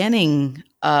beginning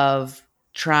of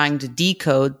trying to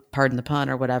decode, pardon the pun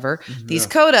or whatever, these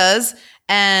codas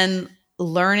and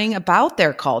learning about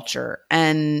their culture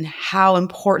and how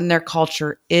important their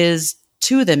culture is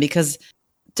to them, because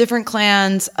different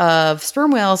clans of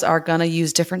sperm whales are going to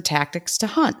use different tactics to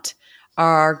hunt,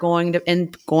 are going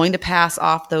to pass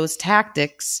off those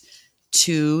tactics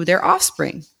to their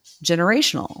offspring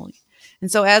generationally. And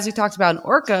so as we talked about in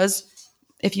orcas,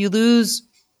 if you lose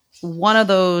one of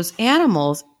those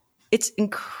animals, it's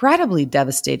incredibly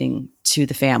devastating to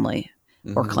the family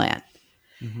or clan.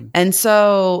 And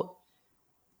so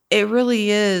it really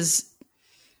is,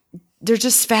 they're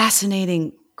just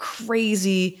fascinating,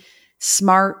 crazy,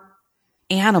 smart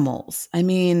animals. I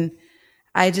mean,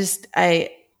 it's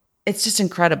just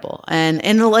incredible. And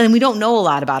we don't know a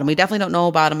lot about them. We definitely don't know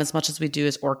about them as much as we do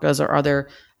as orcas or other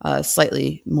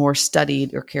slightly more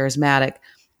studied or charismatic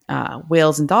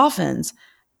whales and dolphins.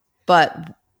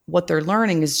 But what they're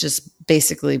learning is just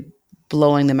basically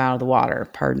blowing them out of the water,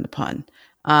 pardon the pun.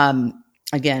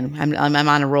 Again, I'm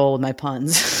on a roll with my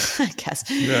puns, I guess.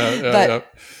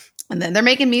 And then they're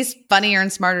making me funnier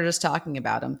and smarter just talking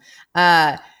about them.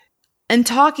 And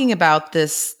talking about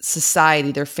this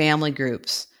society, their family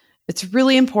groups, it's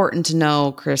really important to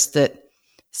know, Chris, that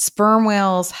sperm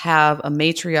whales have a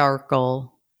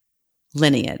matriarchal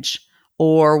lineage,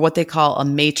 or what they call a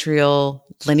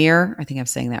matrilinear. I think I'm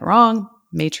saying that wrong.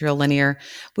 Matrilinear,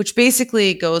 which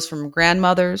basically goes from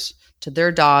grandmothers to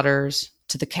their daughters,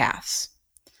 to the calves.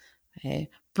 Okay.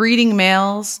 Breeding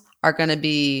males are going to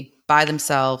be by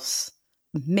themselves,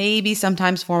 maybe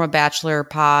sometimes form a bachelor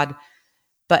pod,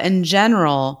 but in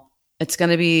general, it's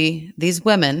going to be these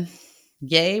women.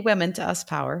 Yay, women to us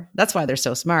power. That's why they're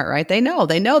so smart, right? They know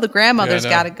the grandmother's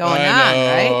got it going on,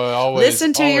 right? Always,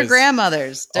 listen to your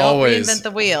grandmothers. Don't reinvent the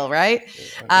wheel, right?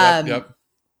 Yep.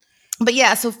 But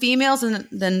yeah, so females and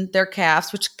then their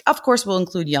calves, which of course will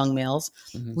include young males,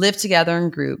 live together in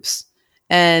groups,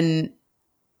 and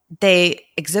they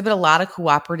exhibit a lot of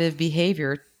cooperative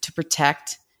behavior to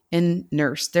protect and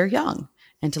nurse their young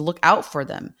and to look out for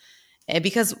them. And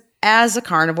because as a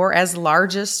carnivore, as the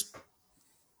largest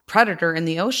predator in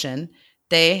the ocean,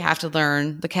 the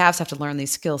calves have to learn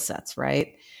these skill sets,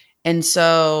 right? And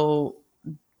so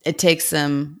it takes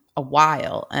them a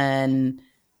while, and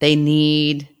they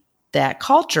need that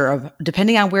culture of,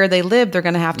 depending on where they live, they're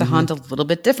going to have to hunt a little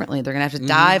bit differently. They're going to have to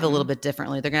dive a little bit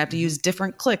differently. They're going to have to use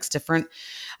different clicks, different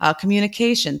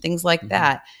communication, things like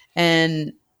that.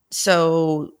 And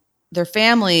so their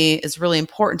family is really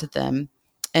important to them,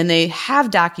 and they have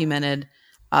documented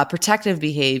protective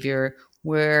behavior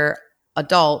where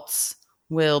adults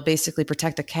will basically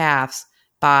protect the calves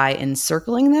by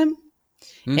encircling them,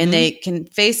 and they can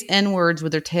face inwards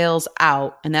with their tails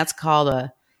out, and that's called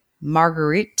a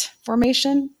Marguerite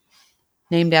formation,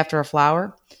 named after a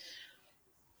flower.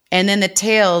 And then the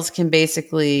tails can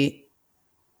basically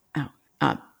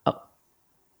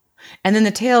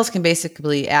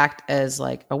act as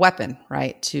like a weapon,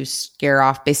 right? To scare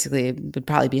off, basically, it would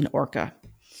probably be an orca.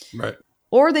 Right.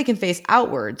 Or they can face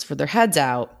outwards with their heads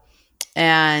out.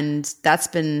 And that's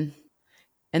been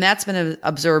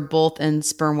observed both in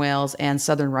sperm whales and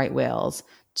southern right whales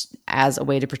as a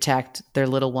way to protect their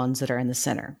little ones that are in the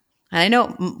center. And I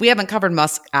know we haven't covered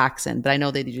musk oxen, but I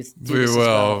know they do this.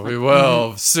 We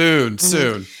will soon.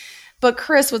 But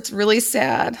Chris, what's really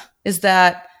sad is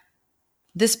that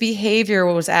this behavior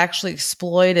was actually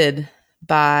exploited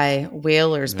by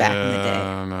whalers back in the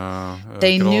day. No.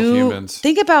 They Good old knew. humans.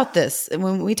 Think about this.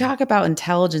 When we talk about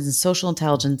intelligence and social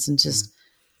intelligence, and just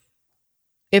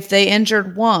if they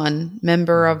injured one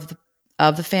member of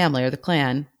the family or the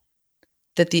clan,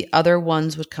 that the other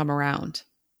ones would come around.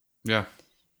 Yeah.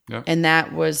 And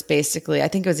that was basically, I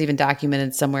think it was even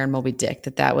documented somewhere in Moby Dick,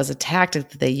 that was a tactic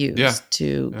that they used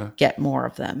to get more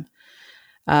of them.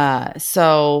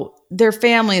 So their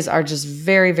families are just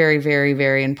very, very, very,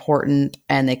 very important,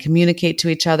 and they communicate to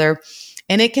each other.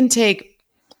 And it can take,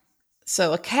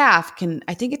 so a calf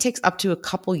I think it takes up to a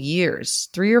couple years,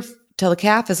 till the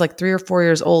calf is like 3 or 4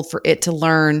 years old, for it to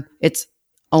learn its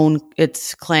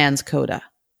clan's coda.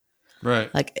 Right.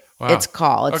 Like its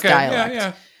call, its dialect.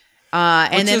 Yeah.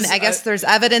 And then I guess there's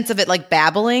evidence of it like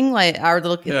babbling, like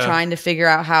trying to figure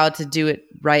out how to do it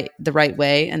the right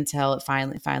way until it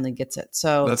finally gets it.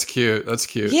 So that's cute.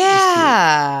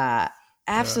 Yeah,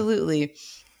 absolutely. Yeah.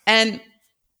 And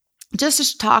just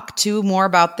to talk more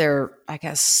about their, I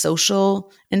guess,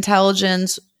 social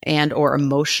intelligence and or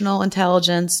emotional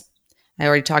intelligence. I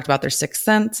already talked about their sixth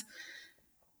sense,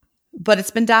 but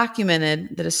it's been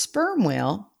documented that a sperm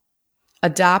whale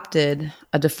adopted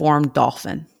a deformed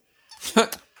dolphin.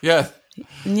 Yeah.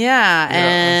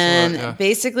 And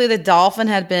basically the dolphin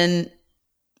had been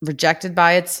rejected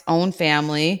by its own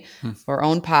family or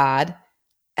own pod.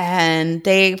 And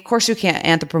of course you can't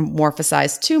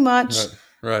anthropomorphize too much,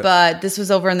 right. But this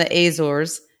was over in the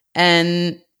Azores,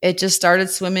 and it just started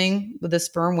swimming with the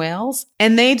sperm whales,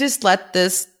 and they just let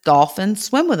this dolphin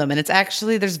swim with them. And it's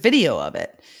actually, there's video of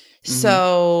it.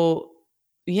 So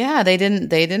yeah, they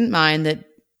didn't mind that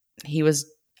he was,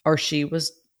 or she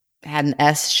was, had an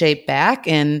S-shaped back,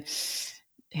 and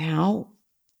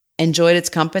enjoyed its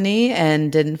company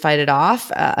and didn't fight it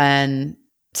off. And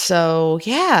so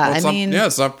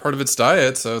it's not part of its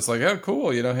diet, so it's like, oh,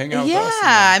 cool, hang out with us.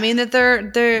 I mean that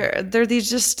they're these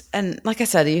just, and like I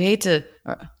said, you hate to.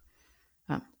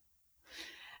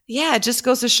 It just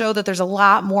goes to show that there's a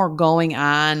lot more going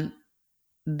on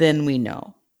than we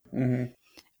know,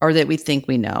 or that we think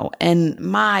we know. And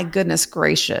my goodness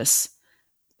gracious.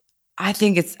 I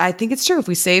think it's true. If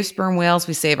we save sperm whales,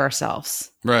 we save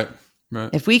ourselves. Right.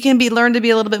 If we can learn to be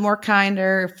a little bit more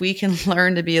kinder, if we can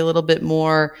learn to be a little bit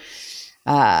more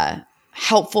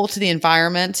helpful to the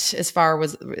environment as far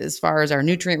as our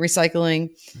nutrient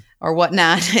recycling or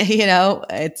whatnot,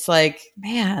 it's like,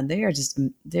 man, they're just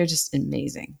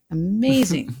amazing.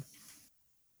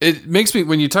 It makes me,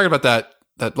 when you talk about that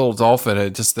little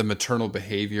dolphin, just the maternal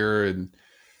behavior and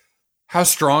how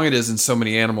strong it is in so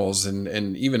many animals,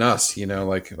 and even us,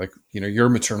 your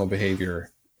maternal behavior,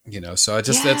 So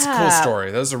that's a cool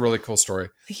story. That was a really cool story.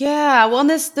 Yeah. Well, and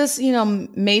this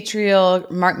matriarchal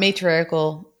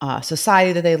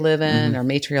society that they live in, or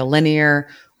matrilinear,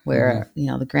 where,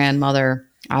 the grandmother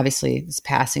obviously is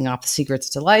passing off the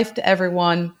secrets to life to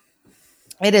everyone.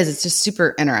 It's just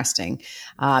super interesting.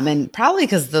 And probably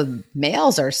because the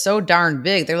males are so darn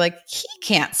big, they're like, he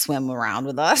can't swim around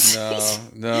with us.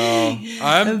 No.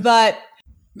 I'm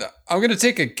going to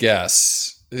take a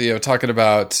guess. Talking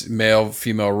about male,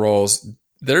 female roles,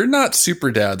 they're not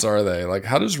super dads, are they? Like,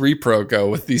 how does repro go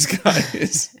with these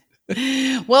guys?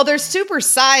 Well, they're super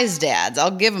size dads.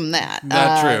 I'll give them that.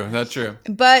 Not true.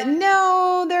 But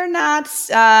no, they're not.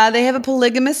 They have a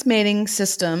polygamous mating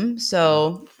system,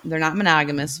 so they're not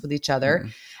monogamous with each other.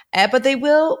 But they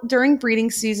will, during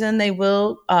breeding season, they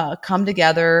will come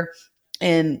together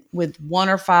with 1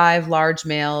 or 5 large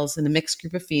males and a mixed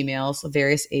group of females of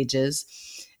various ages.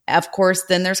 Of course,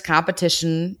 then there's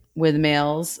competition with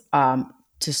males to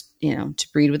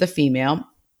breed with a female.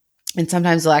 And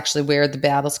sometimes they'll actually wear the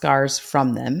battle scars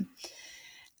from them.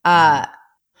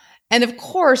 And of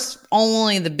course,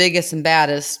 only the biggest and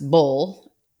baddest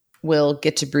bull will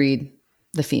get to breed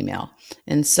the female.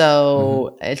 And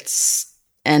so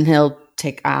and he'll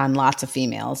take on lots of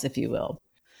females, if you will.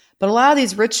 But a lot of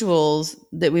these rituals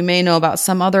that we may know about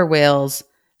some other whales,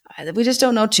 we just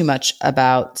don't know too much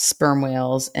about sperm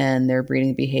whales and their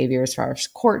breeding behavior as far as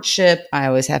courtship. I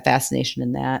always have fascination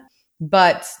in that.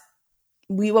 But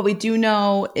what we do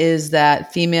know is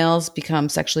that females become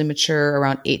sexually mature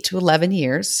around 8 to 11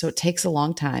 years. So it takes a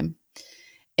long time.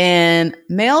 And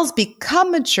males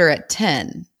become mature at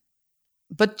 10.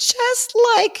 But just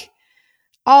like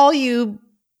all you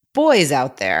boys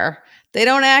out there, they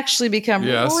don't actually become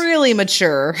really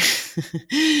mature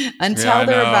until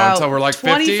they're about until we're like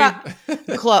 25.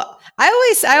 50.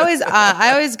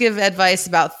 I always give advice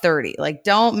about 30. Like,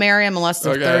 don't marry them unless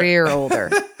they're 30 or older.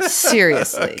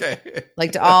 Seriously.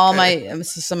 Like to all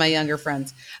some of my younger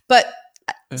friends. But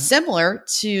similar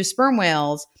to sperm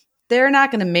whales, they're not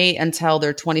going to mate until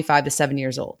they're 25 to 7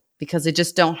 years old because they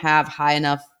just don't have high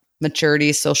enough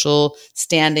maturity, social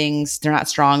standings. They're not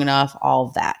strong enough, all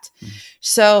of that.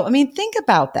 So, think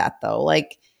about that though.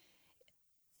 Like,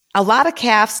 a lot of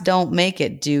calves don't make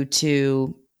it due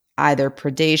to either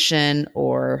predation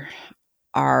or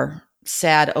our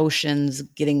sad oceans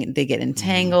they get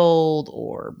entangled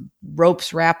or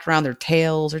ropes wrapped around their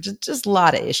tails or just a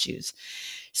lot of issues.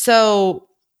 So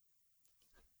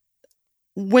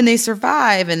when they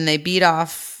survive and they beat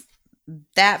off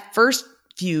that first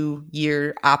few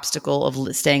year obstacle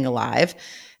of staying alive,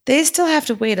 they still have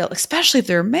to wait, especially if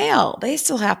they're male, they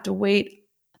still have to wait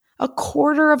a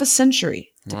quarter of a century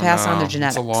to pass on their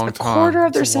genetics. That's a long time. Quarter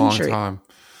of their century. Long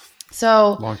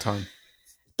time.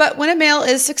 But when a male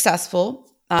is successful,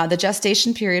 the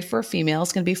gestation period for a female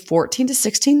is going to be 14 to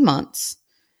 16 months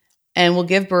and will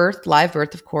give live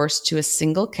birth, of course, to a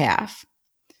single calf.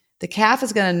 The calf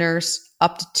is going to nurse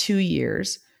up to 2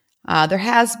 years. There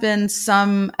has been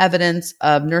some evidence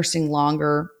of nursing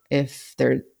longer if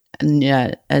there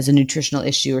as a nutritional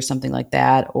issue or something like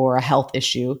that, or a health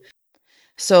issue.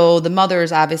 So the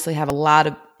mothers obviously have a lot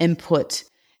of input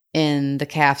in the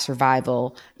calf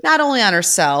survival, not only on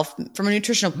herself from a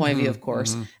nutritional point of view, of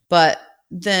course, but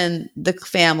then the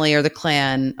family or the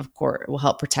clan, of course, will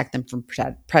help protect them from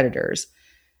predators.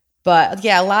 But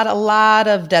yeah, a lot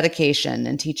of dedication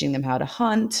and teaching them how to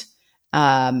hunt.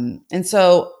 And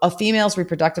so a female's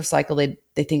reproductive cycle,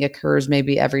 they think occurs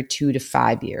maybe every 2 to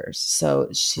 5 years. So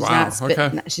she's not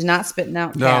spitting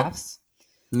out calves.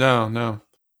 No.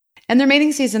 And their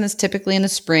mating season is typically in the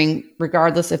spring,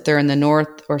 regardless if they're in the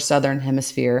north or southern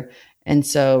hemisphere. And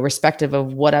so respective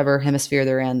of whatever hemisphere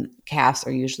they're in, calves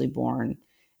are usually born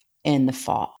in the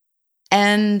fall.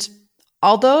 And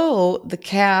although the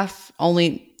calf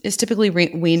only is typically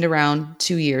weaned around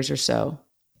 2 years or so,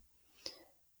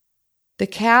 the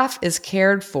calf is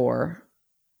cared for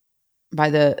by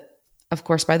the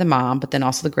mom, but then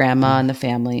also the grandma and the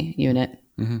family unit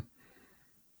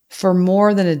for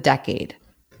more than a decade.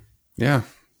 Yeah.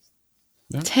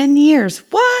 10 years.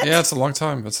 What? Yeah, it's a long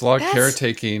time. It's a lot of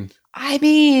caretaking. I've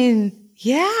only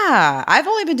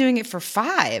been doing it for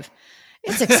 5.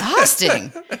 It's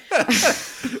exhausting.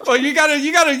 Well, you got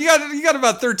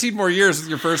about 13 more years with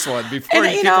your first one before you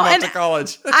kick them off to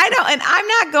college. I know, and I'm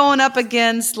not going up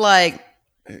against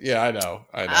yeah, I know.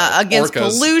 Against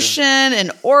orcas. Pollution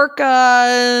and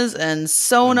orcas and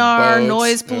sonar, and boats,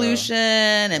 noise pollution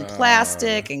and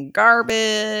plastic and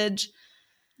garbage.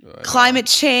 climate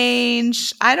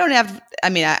change. I don't have.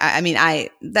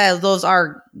 Those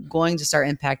are going to start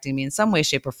impacting me in some way,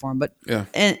 shape, or form. But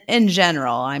in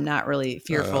general, I'm not really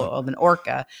fearful of an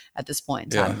orca at this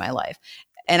point in time in my life,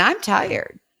 and I'm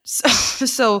tired.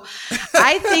 So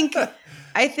I think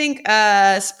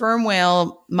sperm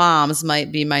whale moms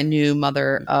might be my new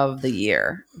mother of the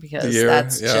year because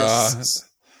that's just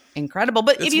incredible.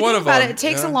 But if you think about it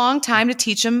takes a long time to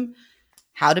teach them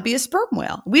how to be a sperm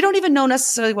whale. We don't even know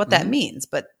necessarily what that means,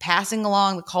 but passing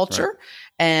along the culture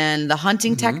and the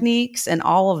hunting techniques and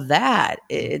all of that,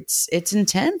 it's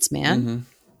intense, man.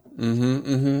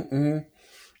 And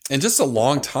just a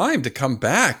long time to come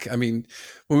back. I mean,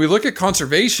 when we look at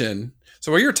conservation,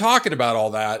 so while you're talking about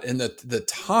all that and the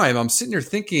time, I'm sitting here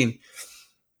thinking,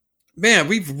 man,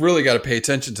 we've really got to pay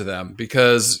attention to them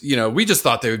because, we just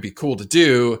thought they would be cool to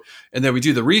do. And then we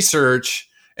do the research.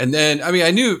 And then,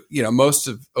 I knew, most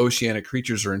of oceanic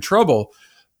creatures are in trouble,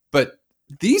 but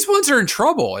these ones are in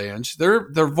trouble, Ange.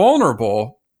 They're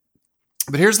vulnerable.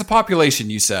 But here's the population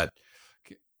you said.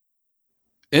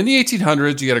 In the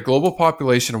 1800s, you had a global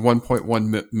population of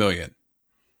 1.1 million.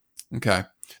 Okay.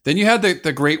 Then you had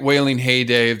the great whaling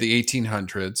heyday of the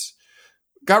 1800s.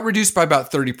 Got reduced by about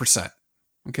 30%.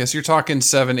 Okay, so you're talking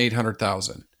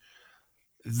 800,000.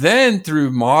 Then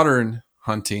through modern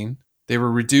hunting, they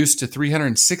were reduced to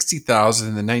 360,000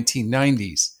 in the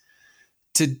 1990s.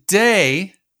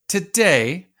 Today,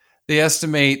 they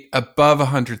estimate above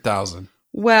 100,000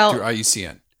 through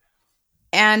IUCN.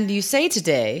 And you say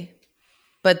today,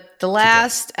 but the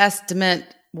last estimate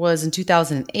was in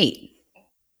 2008.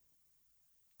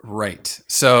 Right.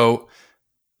 So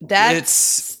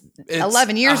that's it's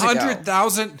 11 years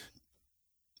 100,000 ago.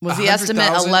 Was the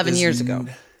estimate 11 years ago?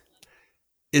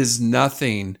 Is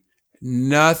nothing in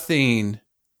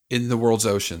the world's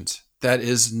oceans. That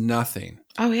is nothing.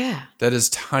 Oh, yeah. That is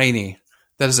tiny.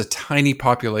 That is a tiny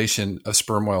population of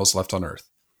sperm whales left on Earth.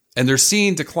 And they're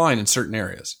seeing decline in certain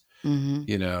areas.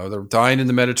 They're dying in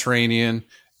the Mediterranean,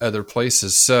 other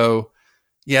places. So,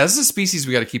 yeah, this is a species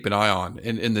we got to keep an eye on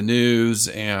in the news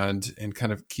and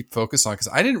kind of keep focus on because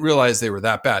I didn't realize they were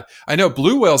that bad. I know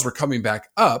blue whales were coming back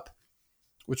up,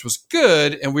 which was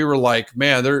good. And we were like,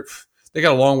 man, they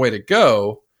got a long way to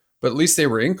go, but at least they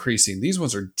were increasing. These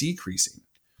ones are decreasing.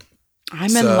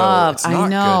 I'm in love. I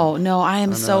know. Good. No, I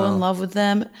am so in love with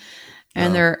them.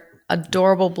 And they're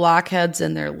adorable blockheads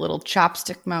and their little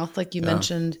chopstick mouth, like you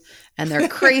mentioned, and their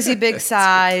crazy big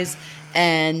size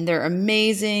and their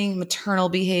amazing maternal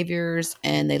behaviors.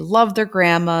 And they love their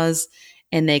grandmas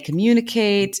and they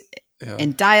communicate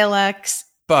in dialects.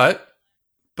 But,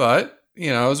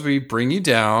 as we bring you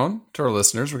down to our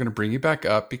listeners, we're going to bring you back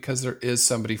up because there is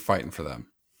somebody fighting for them.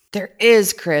 There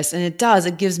is, Chris, and it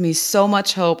gives me so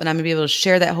much hope, and I'm going to be able to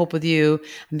share that hope with you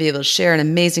and be able to share an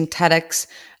amazing TEDx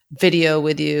video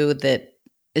with you that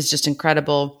is just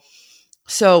incredible.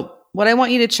 So what I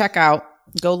want you to check out,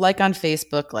 go like on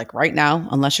Facebook, like right now,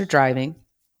 unless you're driving,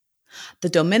 the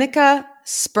Dominica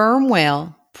Sperm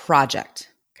Whale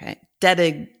Project, okay?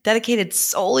 Dedicated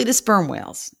solely to sperm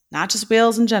whales, not just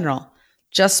whales in general,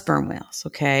 just sperm whales,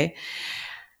 okay?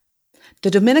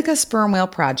 The Dominica Sperm Whale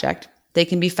Project, they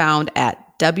can be found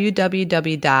at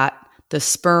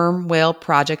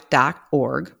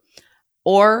www.thespermwhaleproject.org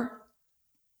or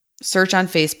search on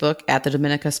Facebook at the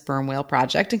Dominica Sperm Whale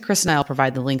Project. And Chris and I will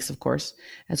provide the links, of course,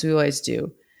 as we always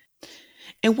do.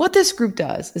 And what this group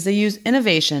does is they use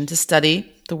innovation to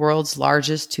study the world's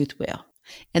largest toothed whale.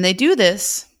 And they do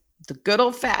this the good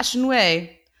old-fashioned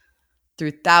way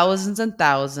through thousands and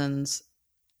thousands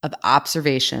of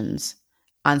observations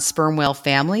on sperm whale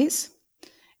families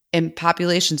and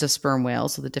populations of sperm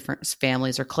whales, so the different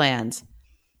families or clans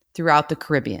throughout the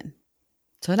Caribbean.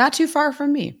 So not too far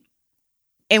from me.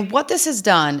 And what this has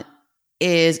done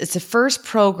is it's the first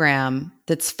program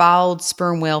that's followed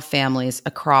sperm whale families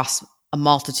across a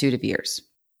multitude of years.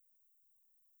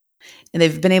 And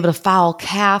they've been able to follow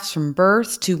calves from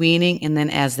birth to weaning and then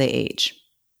as they age.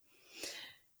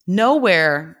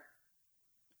 Nowhere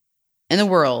in the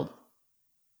world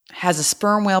has a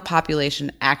sperm whale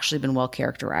population actually been well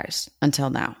characterized until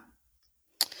now.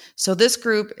 So this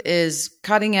group is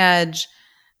cutting edge.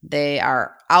 They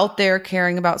are out there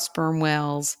caring about sperm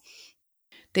whales.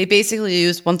 They basically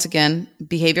use, once again,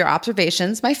 behavior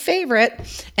observations, my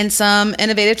favorite, and some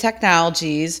innovative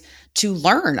technologies to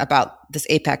learn about this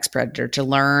apex predator, to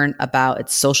learn about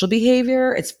its social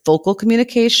behavior, its vocal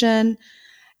communication,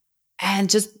 and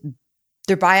just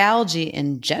their biology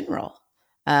in general.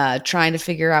 Trying to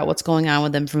figure out what's going on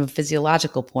with them from a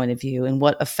physiological point of view and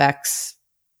what effects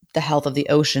the health of the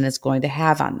ocean is going to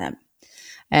have on them.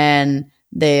 And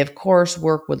They, of course,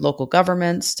 work with local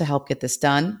governments to help get this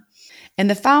done. And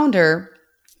the founder,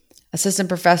 Assistant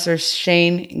Professor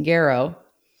Shane Garrow,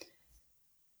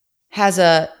 has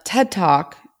a TED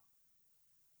Talk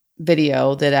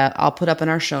video that I'll put up in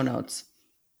our show notes,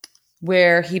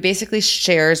 where he basically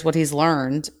shares what he's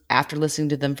learned after listening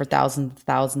to them for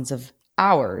thousands of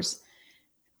hours.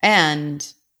 And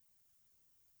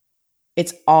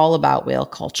it's all about whale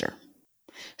culture.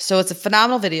 So it's a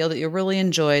phenomenal video that you'll really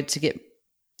enjoy to get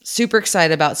super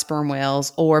excited about sperm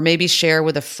whales, or maybe share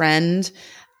with a friend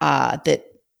that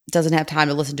doesn't have time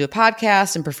to listen to a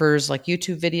podcast and prefers like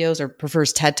YouTube videos or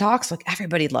prefers TED Talks. Like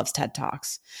everybody loves TED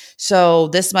Talks. So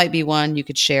this might be one you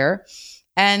could share.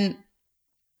 And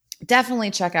definitely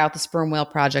check out the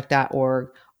spermwhaleproject.org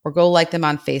or go like them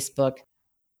on Facebook.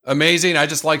 Amazing. I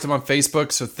just liked them on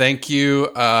Facebook, so thank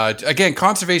you. Again,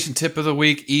 conservation tip of the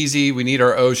week, easy. We need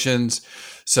our oceans.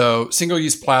 So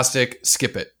single-use plastic,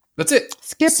 skip it. That's it.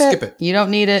 Skip it. You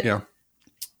don't need it.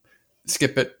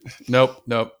 Skip it. Nope.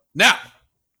 Now,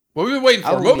 what we've been waiting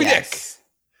for, Moby Dick.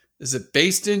 Is it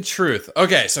based in truth?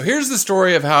 Okay, so here's the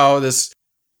story of how this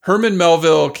Herman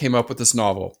Melville came up with this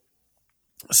novel.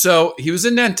 So he was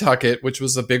in Nantucket, which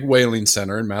was a big whaling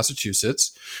center in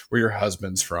Massachusetts, where your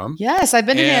husband's from. Yes, I've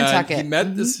been to And Nantucket. He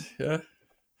met this. Yeah.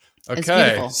 It's Okay,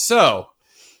 beautiful. so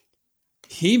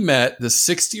he met this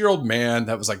 60-year-old man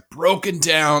that was like broken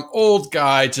down, old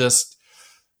guy, just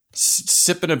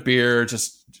sipping a beer,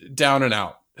 just down and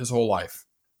out his whole life.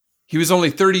 He was only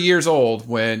 30 years old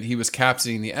when he was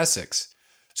captaining the Essex.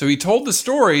 So he told the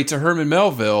story to Herman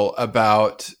Melville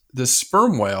about the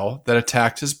sperm whale that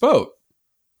attacked his boat.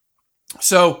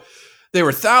 So they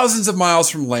were thousands of miles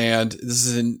from land. This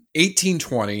is in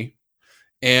 1820.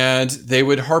 And they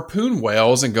would harpoon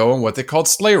whales and go on what they called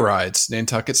sleigh rides,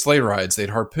 Nantucket sleigh rides. They'd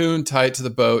harpoon, tie it to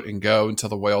the boat, and go until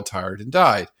the whale tired and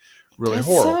died. Really That's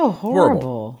horrible. so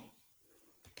horrible.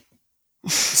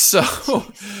 So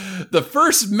the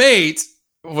first mate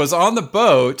was on the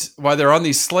boat while they're on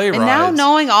these sleigh rides. And now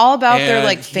knowing all about their and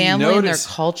like he family and their noticed-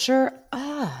 culture.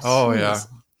 Oh, yeah.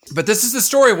 But this is the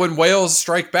story when whales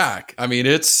strike back. I mean,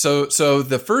 it's so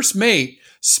the first mate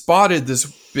spotted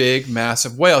this big,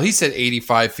 massive whale. He said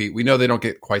 85 feet. We know they don't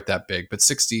get quite that big, but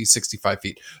 60, 65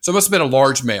 feet. So it must have been a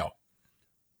large male.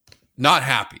 Not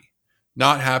happy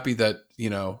that,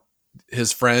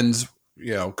 his friends,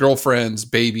 girlfriends,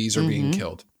 babies are being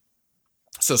killed.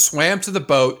 So swam to the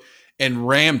boat and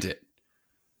rammed it.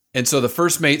 And so the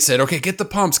first mate said, okay, get the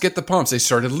pumps. They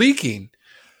started leaking.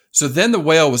 So then the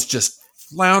whale was just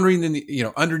floundering in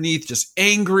the, underneath, just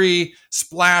angry,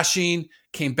 splashing,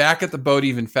 came back at the boat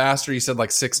even faster. He said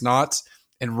like 6 knots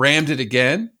and rammed it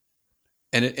again.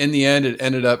 And in the end, it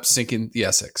ended up sinking the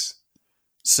Essex.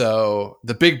 So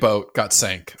the big boat got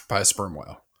sank by a sperm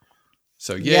whale.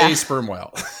 So yay, sperm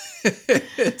whale.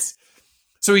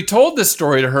 So he told this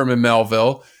story to Herman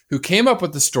Melville, who came up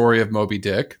with the story of Moby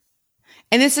Dick.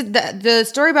 And this is the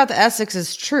story about the Essex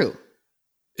is true.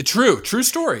 True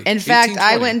story. In fact,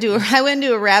 I went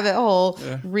into a rabbit hole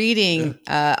reading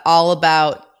all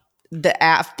about the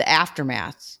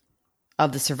aftermath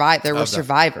of the survive. There were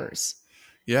survivors.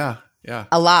 Yeah.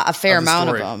 A fair amount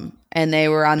of them, and they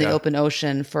were on the open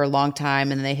ocean for a long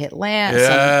time, and they hit land.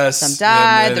 Yes. Some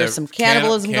died. There's some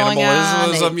cannibalism going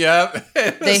on.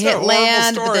 They hit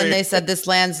land, but then they said this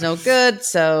land's no good.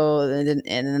 So, and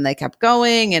then they kept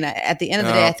going, and at the end of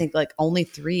the day, I think like only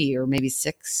 3 or maybe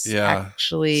 6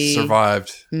 actually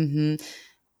survived. Mm-hmm.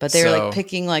 But they were like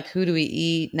picking like who do we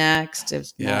eat next? It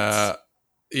was nuts.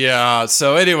 Yeah.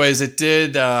 So, anyways, it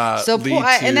did. So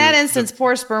in that instance,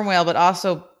 poor sperm whale, but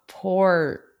also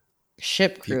poor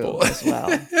ship crew as well.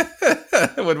 I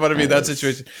wouldn't want to be in that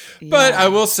situation. But I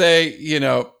will say,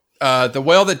 the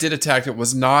whale that did attack it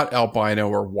was not albino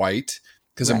or white,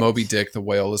 because in Moby Dick, the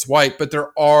whale is white, but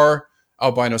there are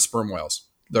albino sperm whales.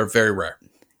 They're very rare.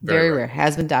 Very rare.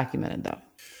 Has been documented, though.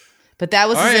 But that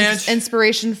was his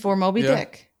inspiration for Moby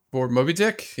Dick. For Moby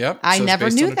Dick, yep. I never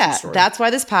knew that. That's why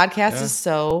this podcast is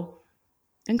so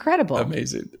incredible.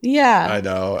 Amazing. Yeah. I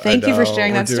know. Thank you for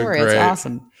sharing that story. Great. It's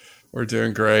awesome. We're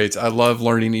doing great. I love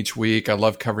learning each week. I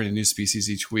love covering a new species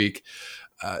each week.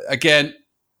 Again,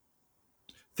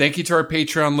 thank you to our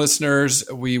Patreon listeners.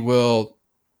 We will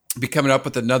be coming up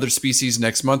with another species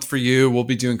next month for you. We'll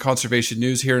be doing conservation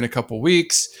news here in a couple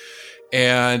weeks.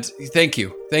 And thank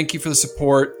you. Thank you for the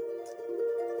support.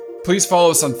 Please follow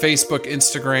us on Facebook,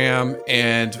 Instagram,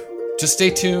 and just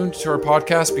stay tuned to our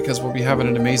podcast because we'll be having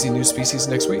an amazing new species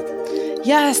next week.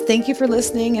 Yes, thank you for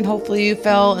listening, and hopefully you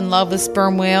fell in love with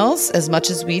sperm whales as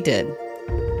much as we did.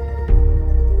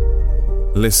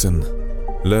 Listen,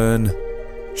 learn,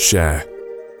 share.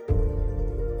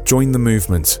 Join the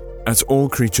movement at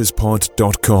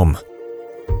allcreaturespod.com.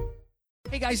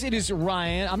 Hey guys, it is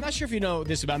Ryan. I'm not sure if you know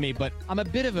this about me, but I'm a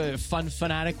bit of a fun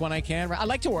fanatic when I can. I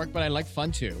like to work, but I like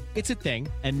fun too. It's a thing.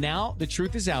 And now the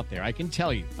truth is out there. I can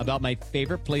tell you about my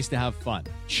favorite place to have fun.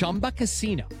 Chumba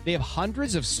Casino. They have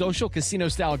hundreds of social casino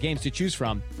style games to choose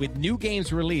from with new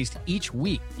games released each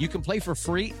week. You can play for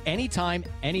free anytime,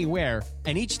 anywhere.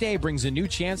 And each day brings a new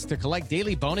chance to collect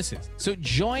daily bonuses. So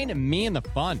join me in the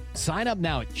fun. Sign up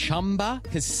now at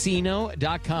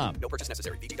ChumbaCasino.com. No purchase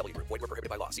necessary. VGW Group. Void where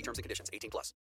prohibited by law. See terms and conditions. 18+.